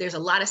 There's a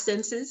lot of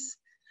senses.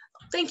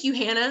 Thank you,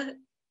 Hannah.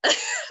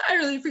 I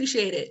really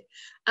appreciate it.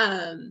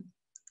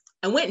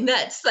 I went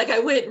nuts. I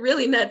went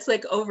really nuts,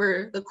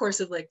 over the course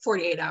of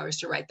 48 hours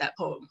to write that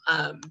poem.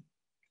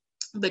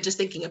 but just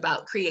thinking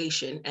about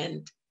creation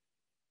and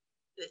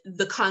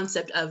the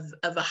concept of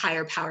a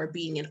higher power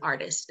being an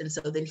artist. And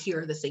so then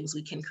here are the things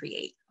we can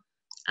create.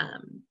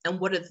 And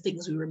what are the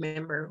things we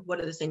remember? What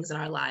are the things in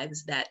our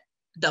lives that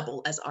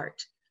double as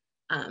art?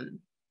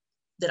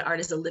 That art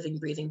is a living,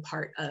 breathing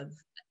part of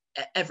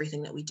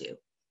everything that we do.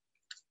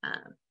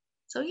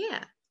 So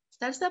yeah,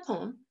 that's that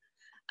poem.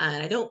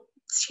 And I don't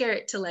share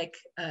it to like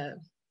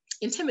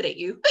intimidate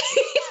you.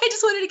 I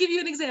just wanted to give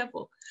you an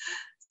example.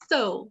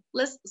 So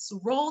let's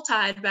roll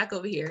Tide back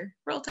over here.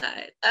 Roll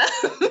Tide.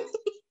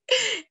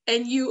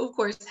 And you, of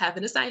course, have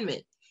an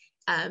assignment.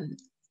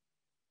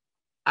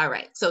 All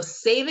right, so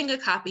saving a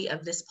copy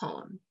of this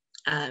poem.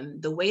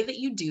 The way that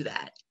you do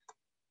that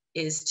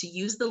is to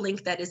use the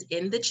link that is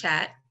in the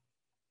chat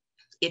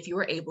if you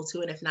are able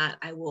to, and if not,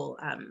 I will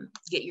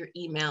get your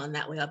email, and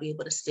that way I'll be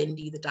able to send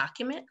you the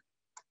document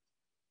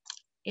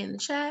in the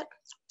chat.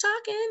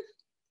 Talking,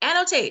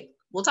 annotate,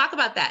 we'll talk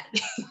about that.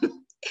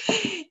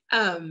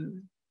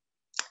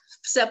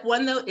 Step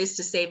one though is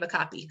to save a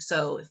copy.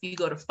 So if you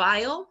go to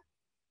File,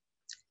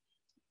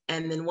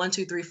 and then 1,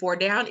 2, 3, 4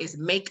 down is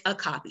Make a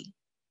Copy.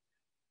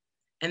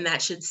 And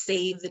that should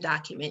save the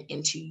document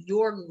into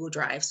your Google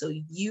Drive so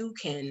you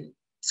can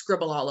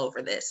scribble all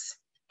over this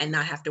and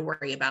not have to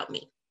worry about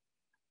me.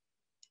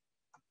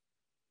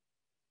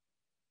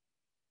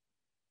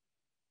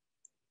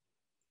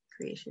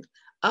 Creation.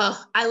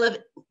 Oh, I love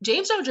it.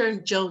 James Earl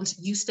Jones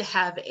used to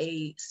have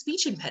a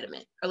speech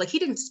impediment, or like he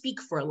didn't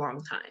speak for a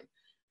long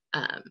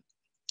time.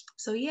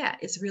 So yeah,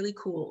 it's really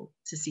cool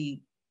to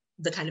see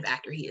the kind of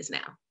actor he is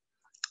now.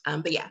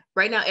 But yeah,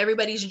 right now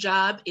everybody's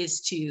job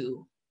is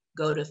to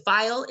go to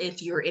File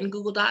if you're in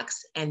Google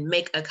Docs and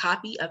make a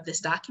copy of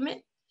this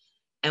document.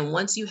 And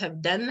once you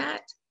have done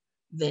that,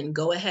 then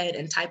go ahead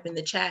and type in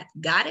the chat,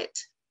 got it,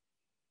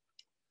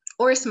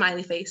 or a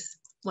smiley face,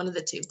 one of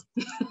the two.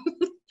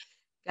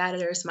 Got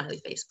it or a smiley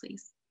face,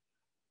 please.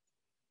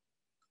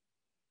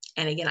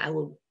 And again, I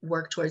will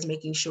work towards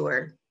making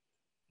sure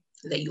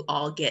that you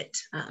all get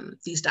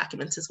these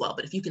documents as well.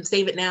 But if you can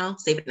save it now,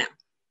 save it now.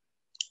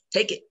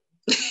 Take it.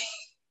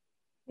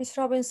 Ms.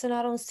 Robinson,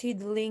 I don't see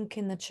the link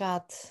in the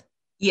chat.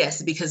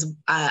 Yes, because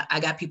I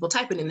got people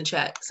typing in the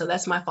chat, so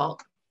that's my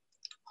fault.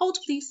 Hold,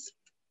 please.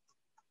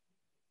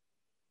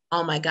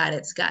 Oh my God,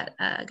 it's got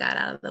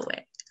out of the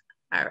way.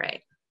 All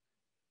right.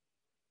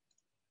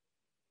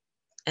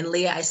 And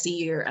Leah, I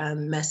see your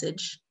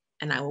message,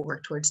 and I will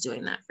work towards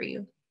doing that for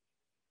you.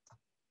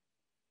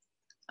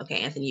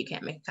 Okay, Anthony, you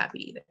can't make a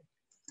copy either.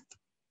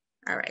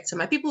 All right, so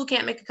my people who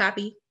can't make a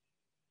copy,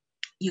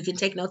 you can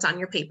take notes on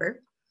your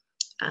paper.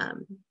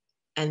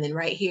 And then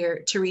right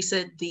here,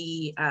 Teresa,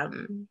 the,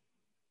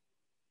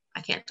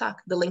 I can't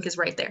talk, the link is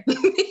right there.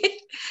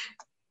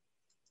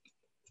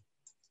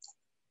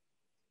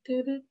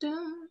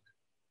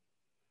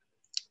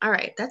 All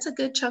right, that's a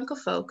good chunk of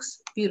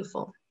folks,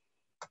 beautiful.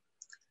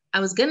 I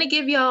was gonna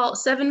give y'all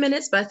 7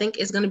 minutes, but I think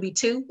it's gonna be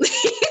 2.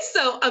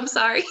 So I'm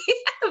sorry,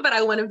 but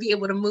I wanna be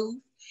able to move.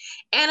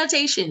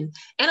 Annotation.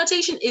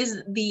 Annotation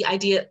is the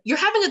idea, you're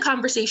having a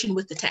conversation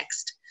with the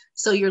text.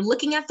 So you're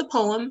looking at the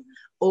poem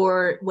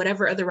or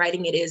whatever other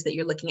writing it is that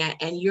you're looking at,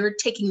 and you're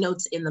taking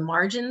notes in the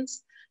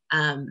margins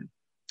of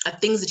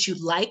things that you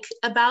like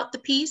about the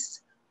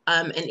piece.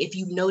 And if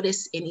you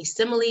notice any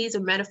similes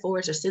or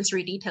metaphors or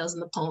sensory details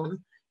in the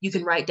poem, you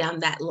can write down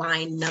that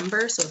line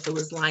number. So if it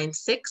was line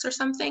 6 or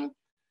something,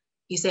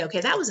 you say, okay,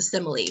 that was a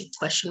simile,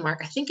 question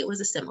mark. I think it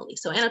was a simile.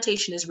 So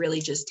annotation is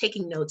really just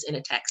taking notes in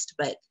a text,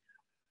 but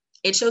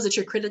it shows that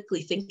you're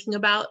critically thinking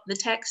about the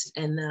text,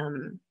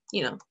 and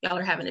you know, y'all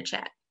are having a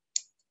chat.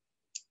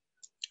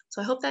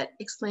 So I hope that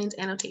explains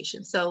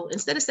annotation. So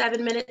instead of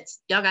 7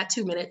 minutes, y'all got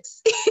 2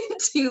 minutes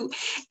to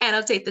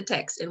annotate the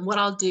text. And what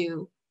I'll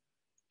do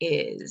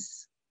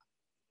is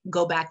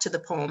go back to the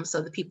poem so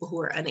the people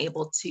who are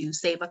unable to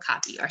save a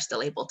copy are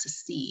still able to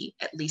see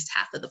at least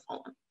half of the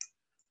poem.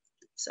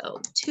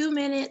 So 2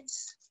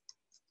 minutes.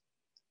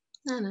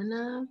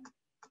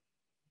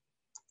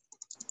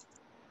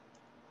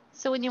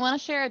 So when you want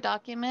to share a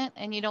document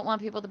and you don't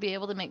want people to be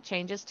able to make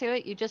changes to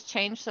it, you just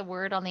change the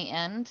word on the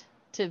end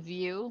to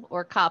view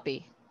or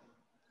copy.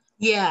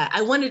 Yeah,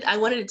 I wanted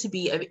it to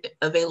be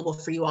available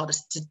for you all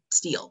to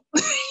steal.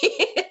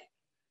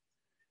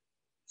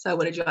 So I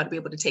wanted you all to be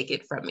able to take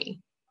it from me.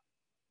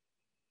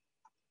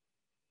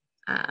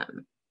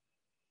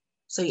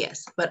 So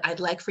yes, but I'd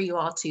like for you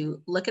all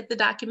to look at the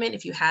document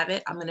if you have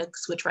it. I'm gonna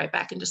switch right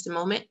back in just a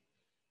moment.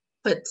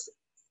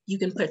 You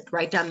can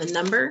write down the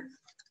number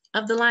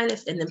of the line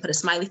and then put a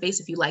smiley face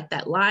if you like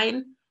that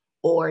line,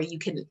 or you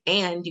can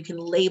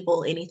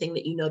label anything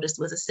that you noticed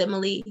was a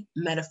simile,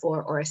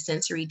 metaphor, or a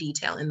sensory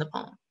detail in the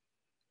poem.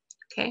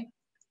 Okay,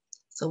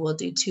 so we'll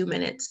do 2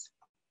 minutes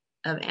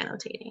of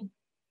annotating.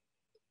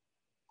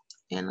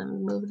 And let me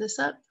move this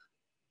up.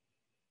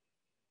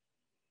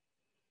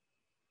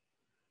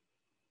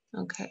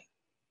 Okay.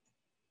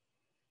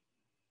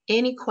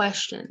 Any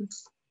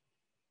questions?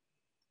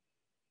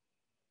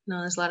 No,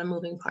 there's a lot of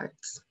moving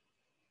parts.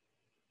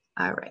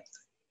 All right.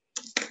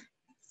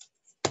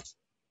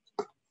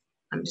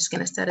 I'm just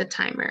gonna set a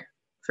timer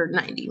for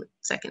 90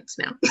 seconds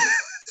now.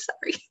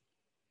 Sorry.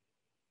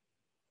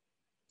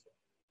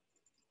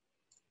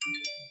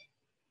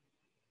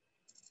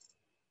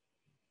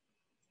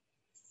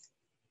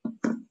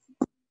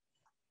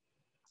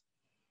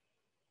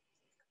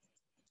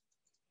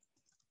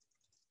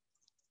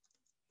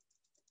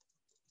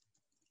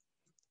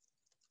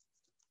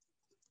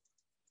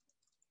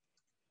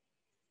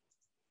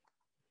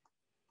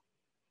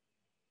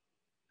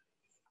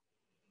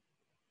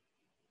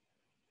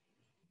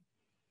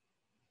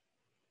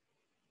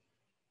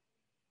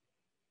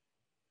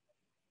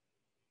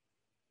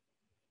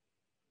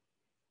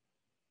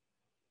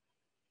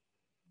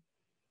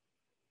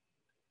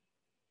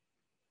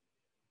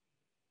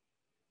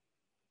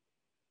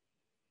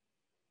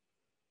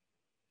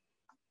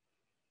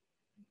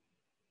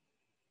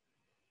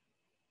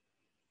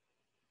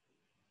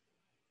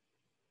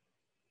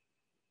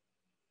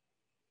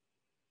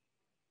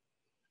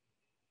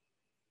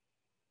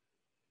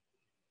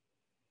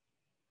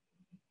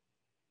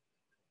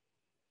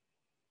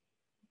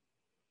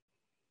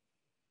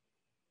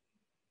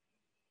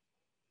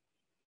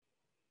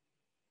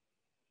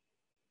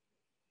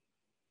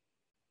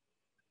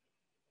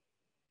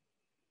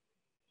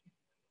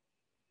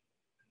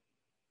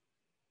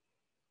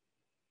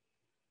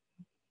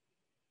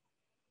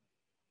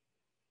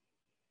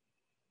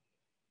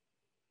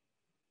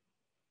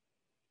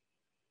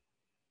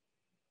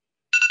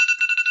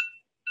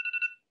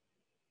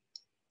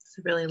 It's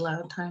a really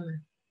loud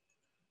timer.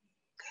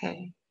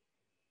 Okay.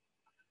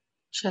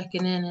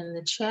 Checking in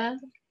the chat.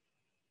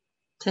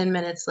 10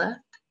 minutes left.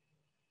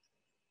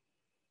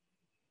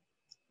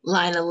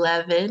 Line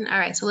 11. All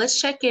right, so let's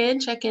check in.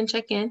 Attack.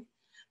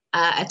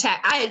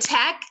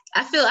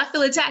 I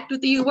feel attacked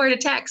with the word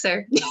attack,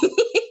 sir.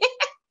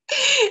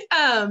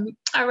 All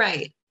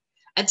right.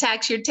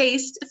 Attacks your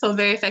taste. Feel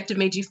very effective.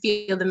 Made you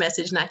feel the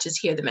message, not just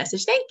hear the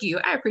message. Thank you.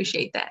 I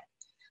appreciate that.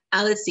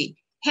 Let's see.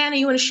 Hannah,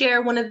 you want to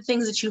share one of the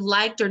things that you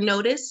liked or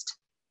noticed?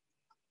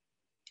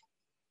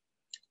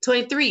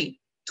 23,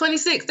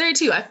 26,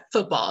 32.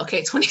 Football.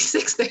 Okay,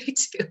 26,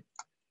 32. To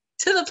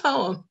the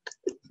poem.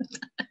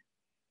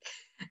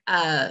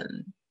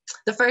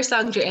 The first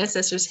songs your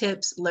ancestors'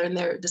 hips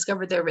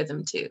discovered their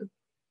rhythm too.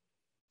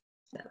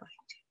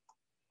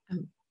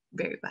 I'm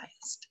very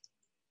biased.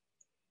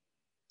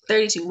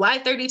 32. Why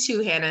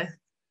 32, Hannah?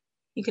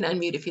 You can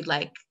unmute if you'd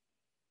like.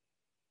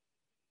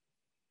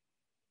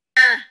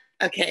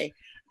 Okay.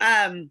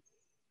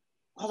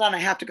 Hold on, I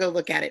have to go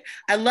look at it.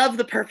 I love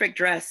the perfect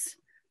dress.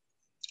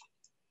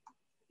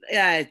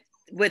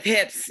 With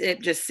hips,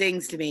 it just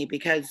sings to me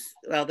because,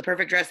 well, the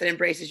perfect dress that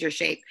embraces your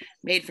shape,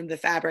 made from the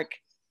fabric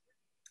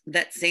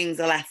that sings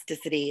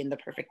elasticity in the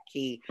perfect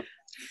key.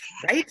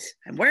 Right?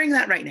 I'm wearing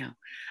that right now.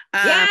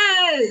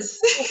 Yes!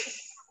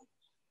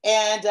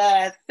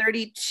 And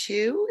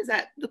 32, is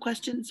that the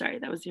question? Sorry,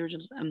 that was the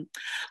original.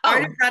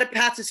 Art is not a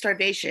path to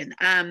starvation.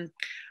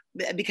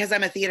 Because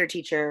I'm a theater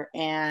teacher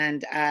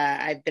and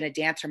I've been a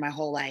dancer my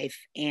whole life,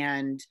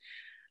 and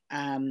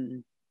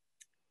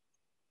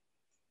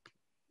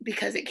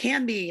because it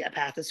can be a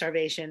path to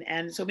starvation,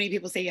 and so many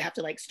people say you have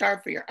to like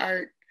starve for your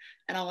art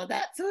and all of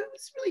that, so it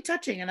was really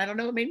touching, and I don't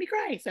know, it made me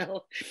cry,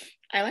 so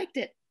I liked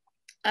it.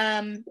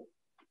 And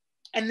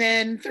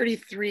then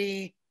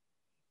 33,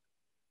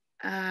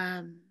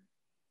 art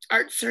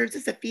serves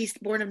as a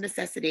feast born of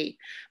necessity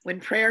when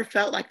prayer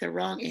felt like the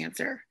wrong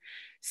answer.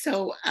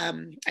 So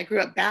I grew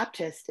up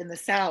Baptist in the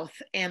South,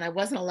 and I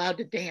wasn't allowed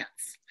to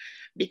dance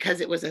because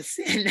it was a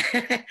sin,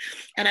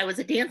 and I was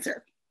a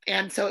dancer.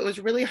 And so it was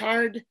really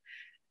hard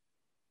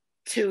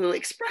to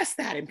express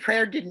that, and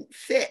prayer didn't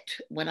fit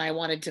when I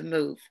wanted to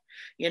move,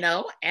 you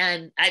know,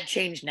 and I've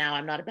changed now.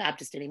 I'm not a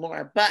Baptist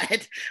anymore,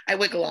 but I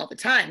wiggle all the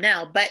time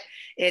now. But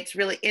it's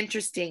really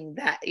interesting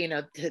that, you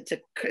know,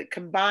 to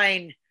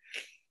combine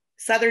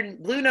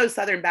Blue-Nosed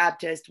Southern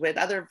Baptist with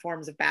other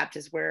forms of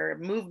Baptist where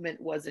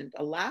movement wasn't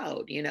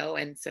allowed, you know,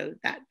 and so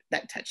that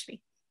touched me.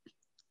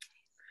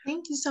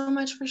 Thank you so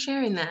much for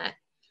sharing that.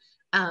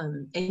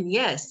 And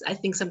yes, I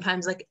think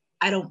sometimes like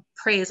I don't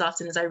pray as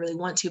often as I really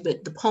want to,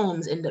 but the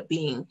poems end up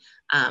being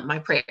my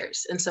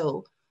prayers. And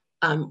so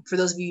for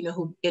those of you,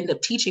 who end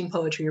up teaching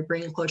poetry or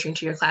bringing poetry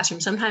into your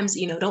classroom, sometimes,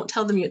 don't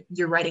tell them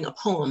you're writing a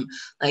poem.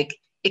 Like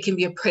it can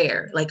be a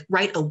prayer, like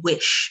write a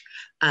wish.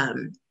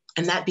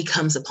 And that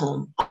becomes a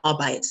poem all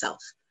by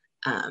itself,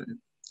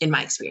 in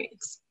my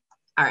experience.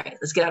 All right,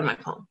 let's get out of my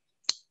poem.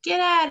 Get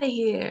out of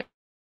here.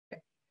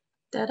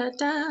 Da, da,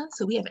 da.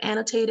 So we have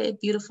annotated,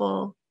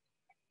 beautiful.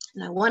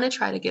 And I want to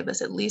try to give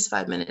us at least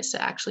 5 minutes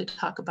to actually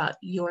talk about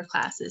your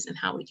classes and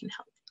how we can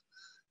help.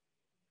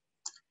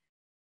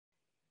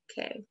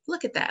 Okay,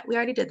 look at that. We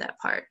already did that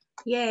part.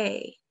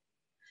 Yay.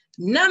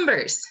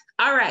 Numbers.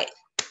 All right.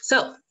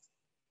 So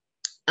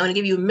I'm going to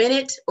give you a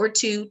minute or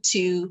two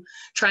to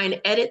try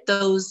and edit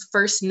those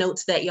first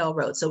notes that y'all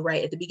wrote. So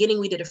right at the beginning,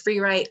 we did a free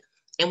write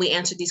and we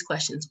answered these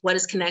questions. What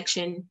is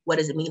connection? What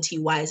does it mean to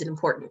you? Why is it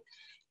important?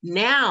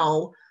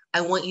 Now,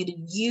 I want you to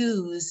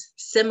use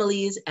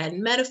similes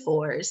and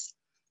metaphors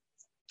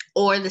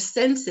or the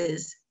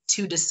senses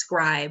to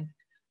describe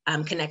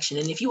connection.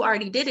 And if you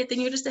already did it,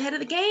 then you're just ahead of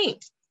the game.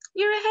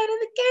 You're ahead of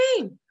the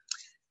game.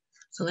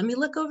 So let me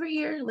look over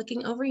here,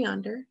 looking over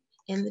yonder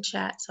in the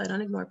chat so I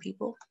don't ignore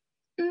people.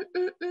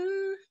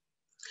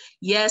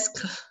 Yes,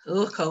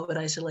 COVID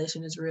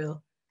isolation is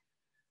real.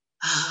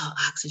 Oh,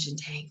 oxygen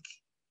tank.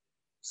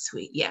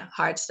 Sweet. Yeah,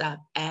 hard stop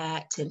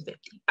at 10:50.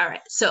 All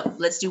right, so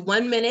let's do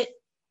 1 minute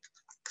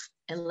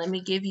and let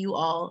me give you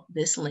all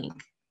this link.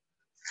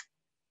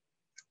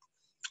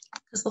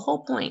 Because the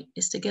whole point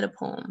is to get a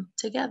poem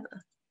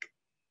together.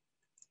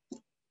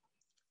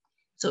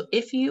 So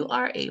if you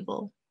are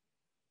able,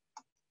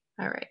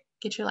 all right,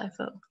 get your life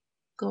up.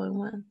 Going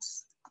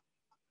once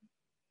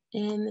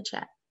in the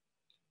chat.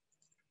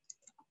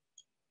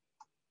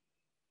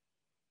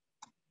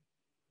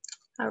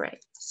 All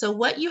right, so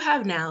what you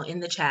have now in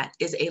the chat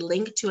is a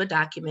link to a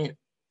document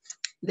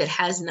that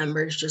has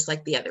numbers just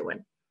like the other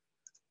one.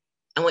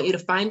 I want you to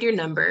find your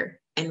number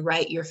and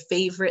write your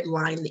favorite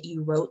line that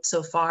you wrote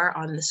so far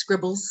on the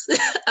scribbles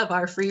of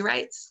our free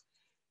writes.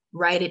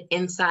 Write it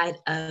inside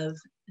of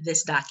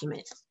this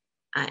document.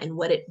 And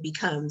what it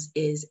becomes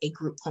is a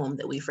group poem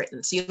that we've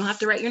written. So you don't have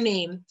to write your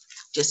name,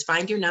 just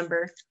find your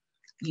number,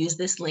 use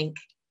this link,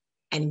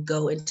 and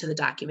go into the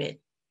document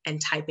and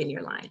type in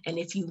your line. And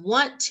if you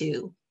want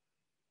to,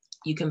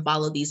 you can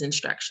follow these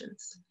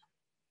instructions,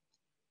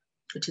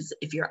 which is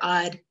if you're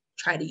odd,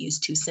 try to use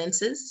 2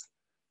 senses,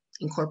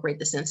 incorporate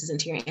the senses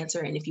into your answer.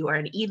 And if you are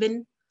an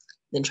even,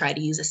 then try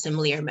to use a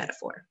simile or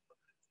metaphor.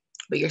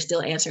 But you're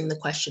still answering the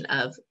question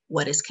of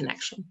what is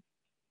connection?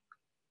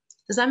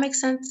 Does that make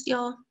sense,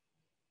 y'all?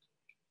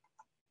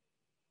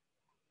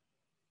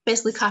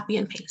 Basically copy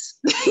and paste.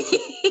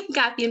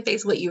 Copy and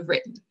paste what you've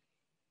written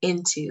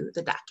into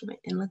the document.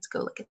 And let's go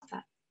look at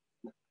that.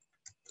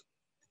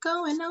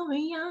 Going over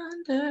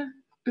yonder.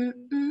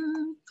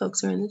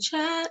 Folks are in the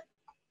chat.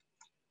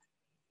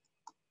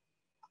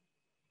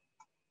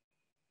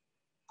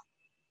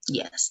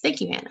 Yes, thank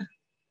you, Hannah.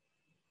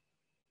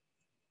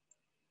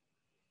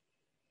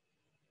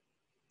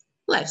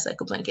 Life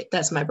cycle blanket,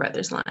 that's my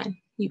brother's line.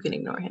 You can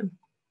ignore him.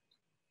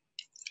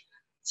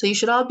 So you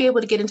should all be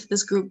able to get into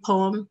this group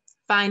poem,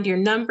 find your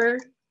number,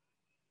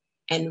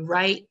 and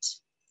write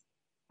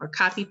or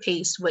copy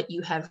paste what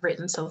you have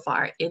written so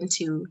far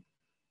into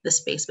the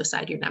space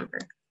beside your number.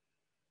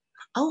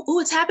 Oh,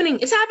 it's happening,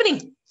 it's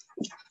happening.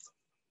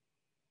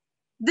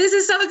 This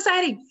is so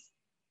exciting.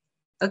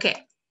 Okay,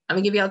 I'm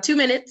gonna give y'all 2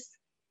 minutes.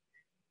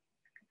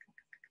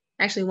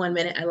 Actually 1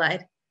 minute, I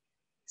lied.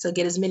 So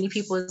get as many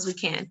people as we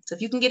can. So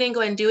if you can get in, go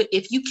ahead and do it.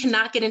 If you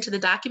cannot get into the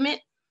document,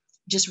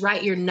 just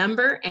write your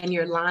number and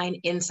your line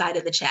inside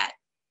of the chat.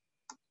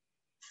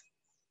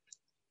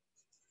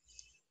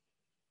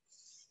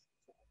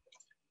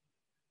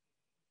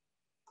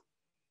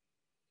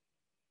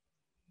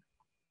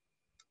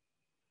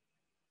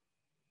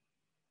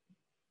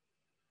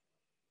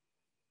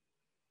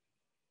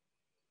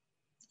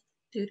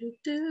 Do, do,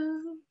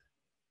 do.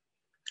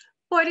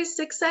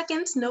 46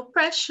 seconds, no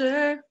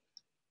pressure.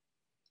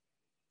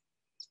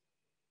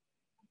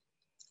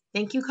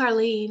 Thank you,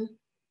 Carlene.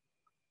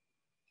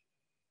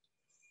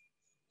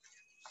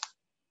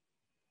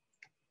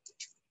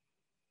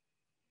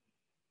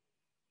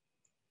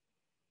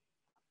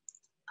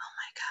 Oh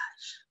my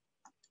gosh.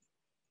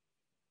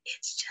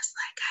 It's just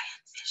like I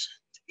envisioned.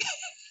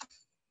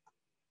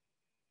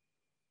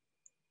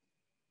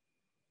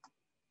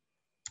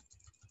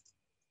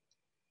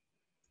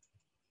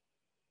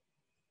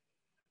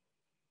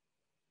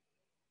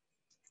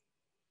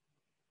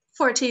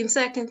 14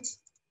 seconds.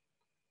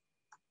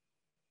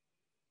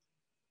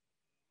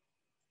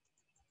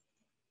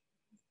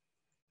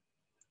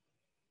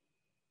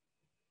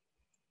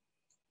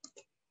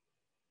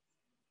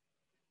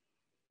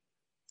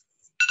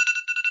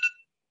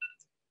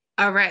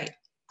 All right,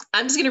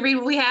 I'm just gonna read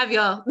what we have,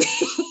 y'all.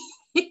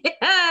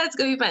 Yeah, it's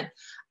gonna be fun.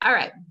 All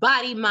right,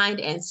 body, mind,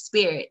 and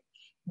spirit.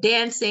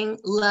 Dancing,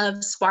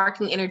 love,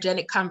 sparking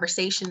energetic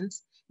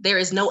conversations. There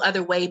is no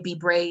other way, be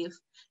brave.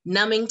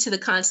 Numbing to the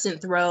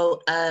constant throw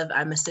of,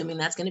 I'm assuming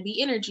that's gonna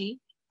be energy.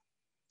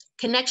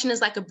 Connection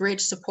is like a bridge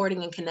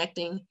supporting and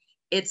connecting.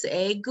 It's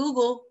a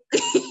Google.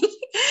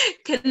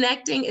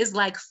 Connecting is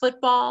like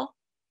football.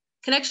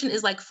 Connection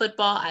is like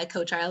football. I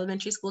coach our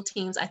elementary school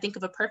teams. I think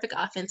of a perfect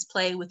offense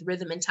play with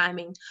rhythm and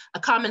timing, a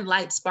common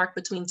light spark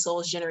between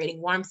souls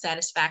generating warm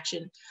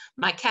satisfaction.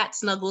 My cat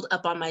snuggled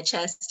up on my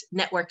chest,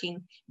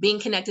 networking. Being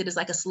connected is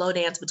like a slow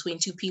dance between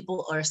 2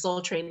 people or a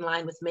soul train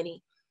line with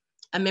many.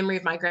 A memory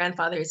of my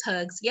grandfather's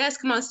hugs. Yes,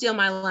 come on, steal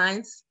my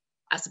lines.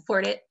 I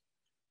support it.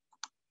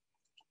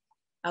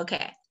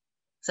 Okay,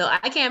 so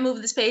I can't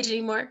move this page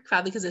anymore,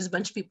 probably because there's a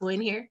bunch of people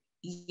in here.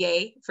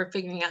 Yay for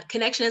figuring out.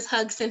 Connection is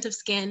hug, scent of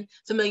skin,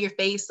 familiar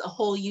face, a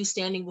whole you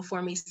standing before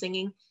me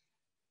singing.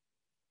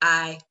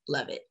 I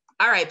love it.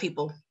 All right,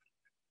 people.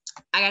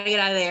 I gotta get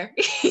out of there.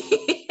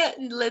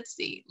 Let's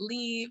see,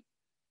 leave.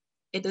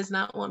 It does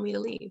not want me to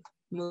leave.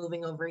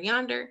 Moving over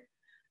yonder.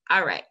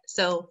 All right,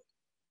 so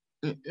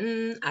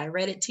I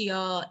read it to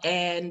y'all,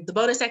 and the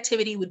bonus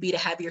activity would be to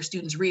have your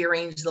students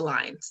rearrange the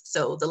lines.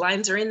 So the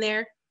lines are in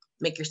there,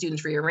 make your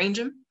students rearrange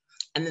them.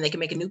 and then they can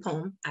make a new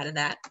poem out of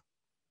that.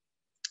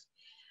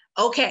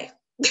 Okay.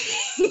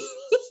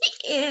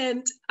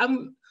 And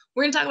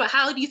we're gonna talk about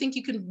how do you think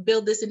you can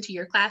build this into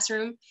your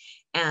classroom?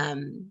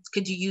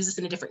 Could you use this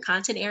in a different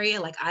content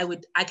area? Like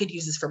I could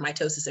use this for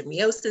mitosis and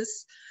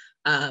meiosis.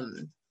 I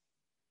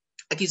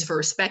could use it for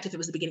respect if it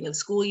was the beginning of the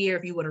school year.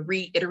 If you want to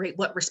reiterate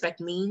what respect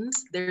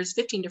means, there's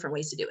 15 different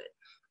ways to do it.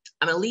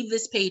 I'm gonna leave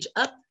this page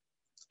up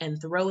and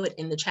throw it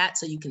in the chat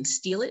so you can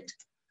steal it.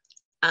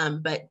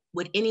 But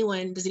does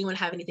anyone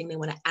have anything they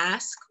want to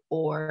ask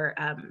or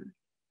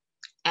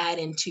add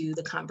into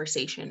the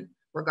conversation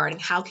regarding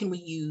how can we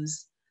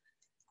use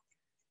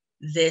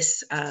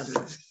this,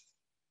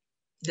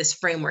 this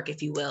framework,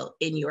 if you will,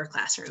 in your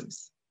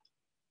classrooms?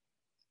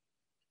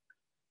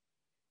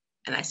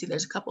 And I see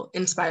there's a couple.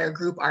 Inspire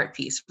group art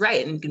piece,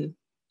 right? And you can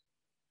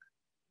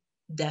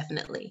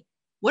definitely.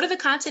 What are the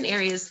content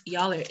areas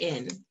y'all are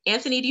in?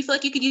 Anthony, do you feel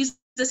like you could use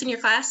this in your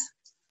class?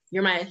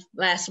 You're my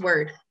last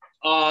word.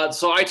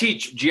 So I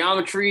teach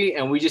geometry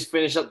and we just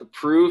finished up the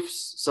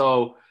proofs.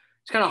 So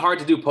it's kind of hard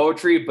to do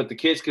poetry, but the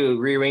kids could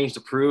rearrange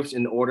the proofs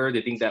in the order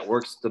they think that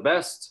works the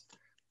best.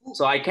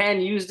 So I can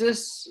use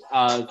this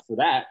for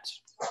that.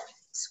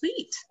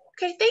 Sweet.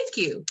 Okay, thank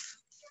you.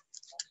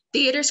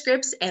 Theater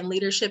scripts and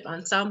leadership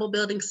ensemble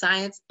building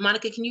science.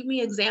 Monica, can you give me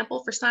an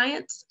example for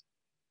science?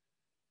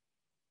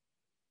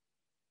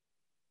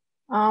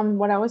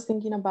 What I was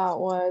thinking about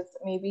was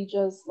maybe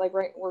just like,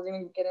 right, we're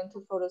going to get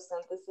into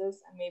photosynthesis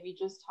and maybe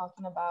just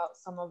talking about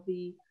some of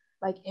the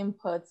like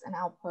inputs and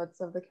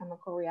outputs of the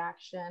chemical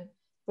reaction,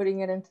 putting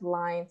it into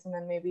lines, and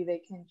then maybe they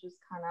can just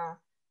kind of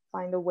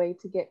find a way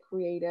to get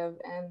creative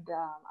and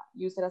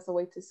use it as a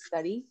way to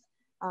study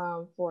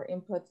for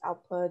inputs,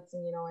 outputs,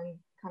 and, you know, and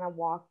kind of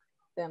walk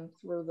them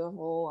through the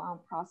whole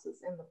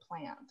process in the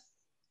plant.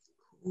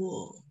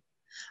 Cool.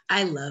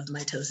 I love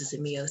mitosis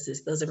and meiosis.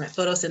 Those are my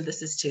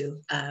photosynthesis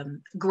too.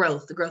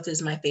 Growth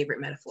is my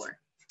favorite metaphor.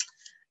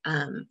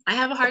 I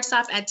have a hard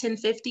stop at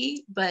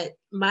 10:50, but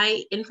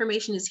my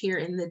information is here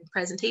in the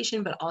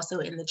presentation, but also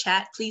in the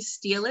chat. Please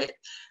steal it.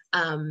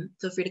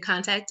 Feel free to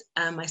contact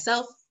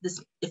myself.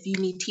 If you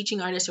need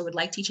teaching artists or would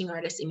like teaching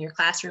artists in your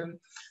classroom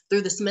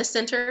through the Smith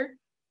Center,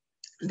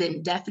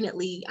 then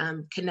definitely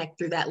connect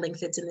through that link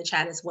that's in the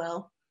chat as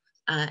well.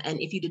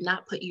 And if you did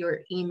not put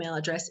your email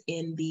address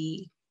in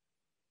the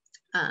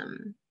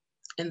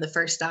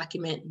first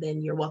document,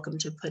 then you're welcome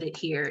to put it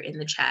here in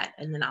the chat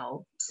and then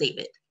I'll save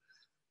it.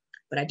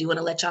 But I do want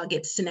to let y'all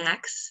get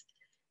snacks.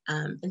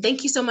 And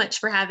thank you so much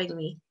for having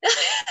me.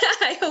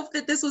 I hope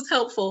that this was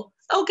helpful.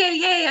 Okay,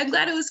 yay, I'm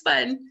glad it was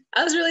fun.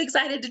 I was really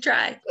excited to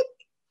try.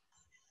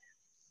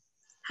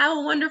 Have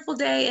a wonderful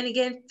day. And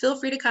again, feel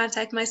free to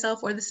contact myself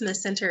or the Smith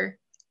Center.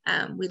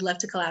 We'd love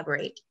to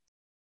collaborate.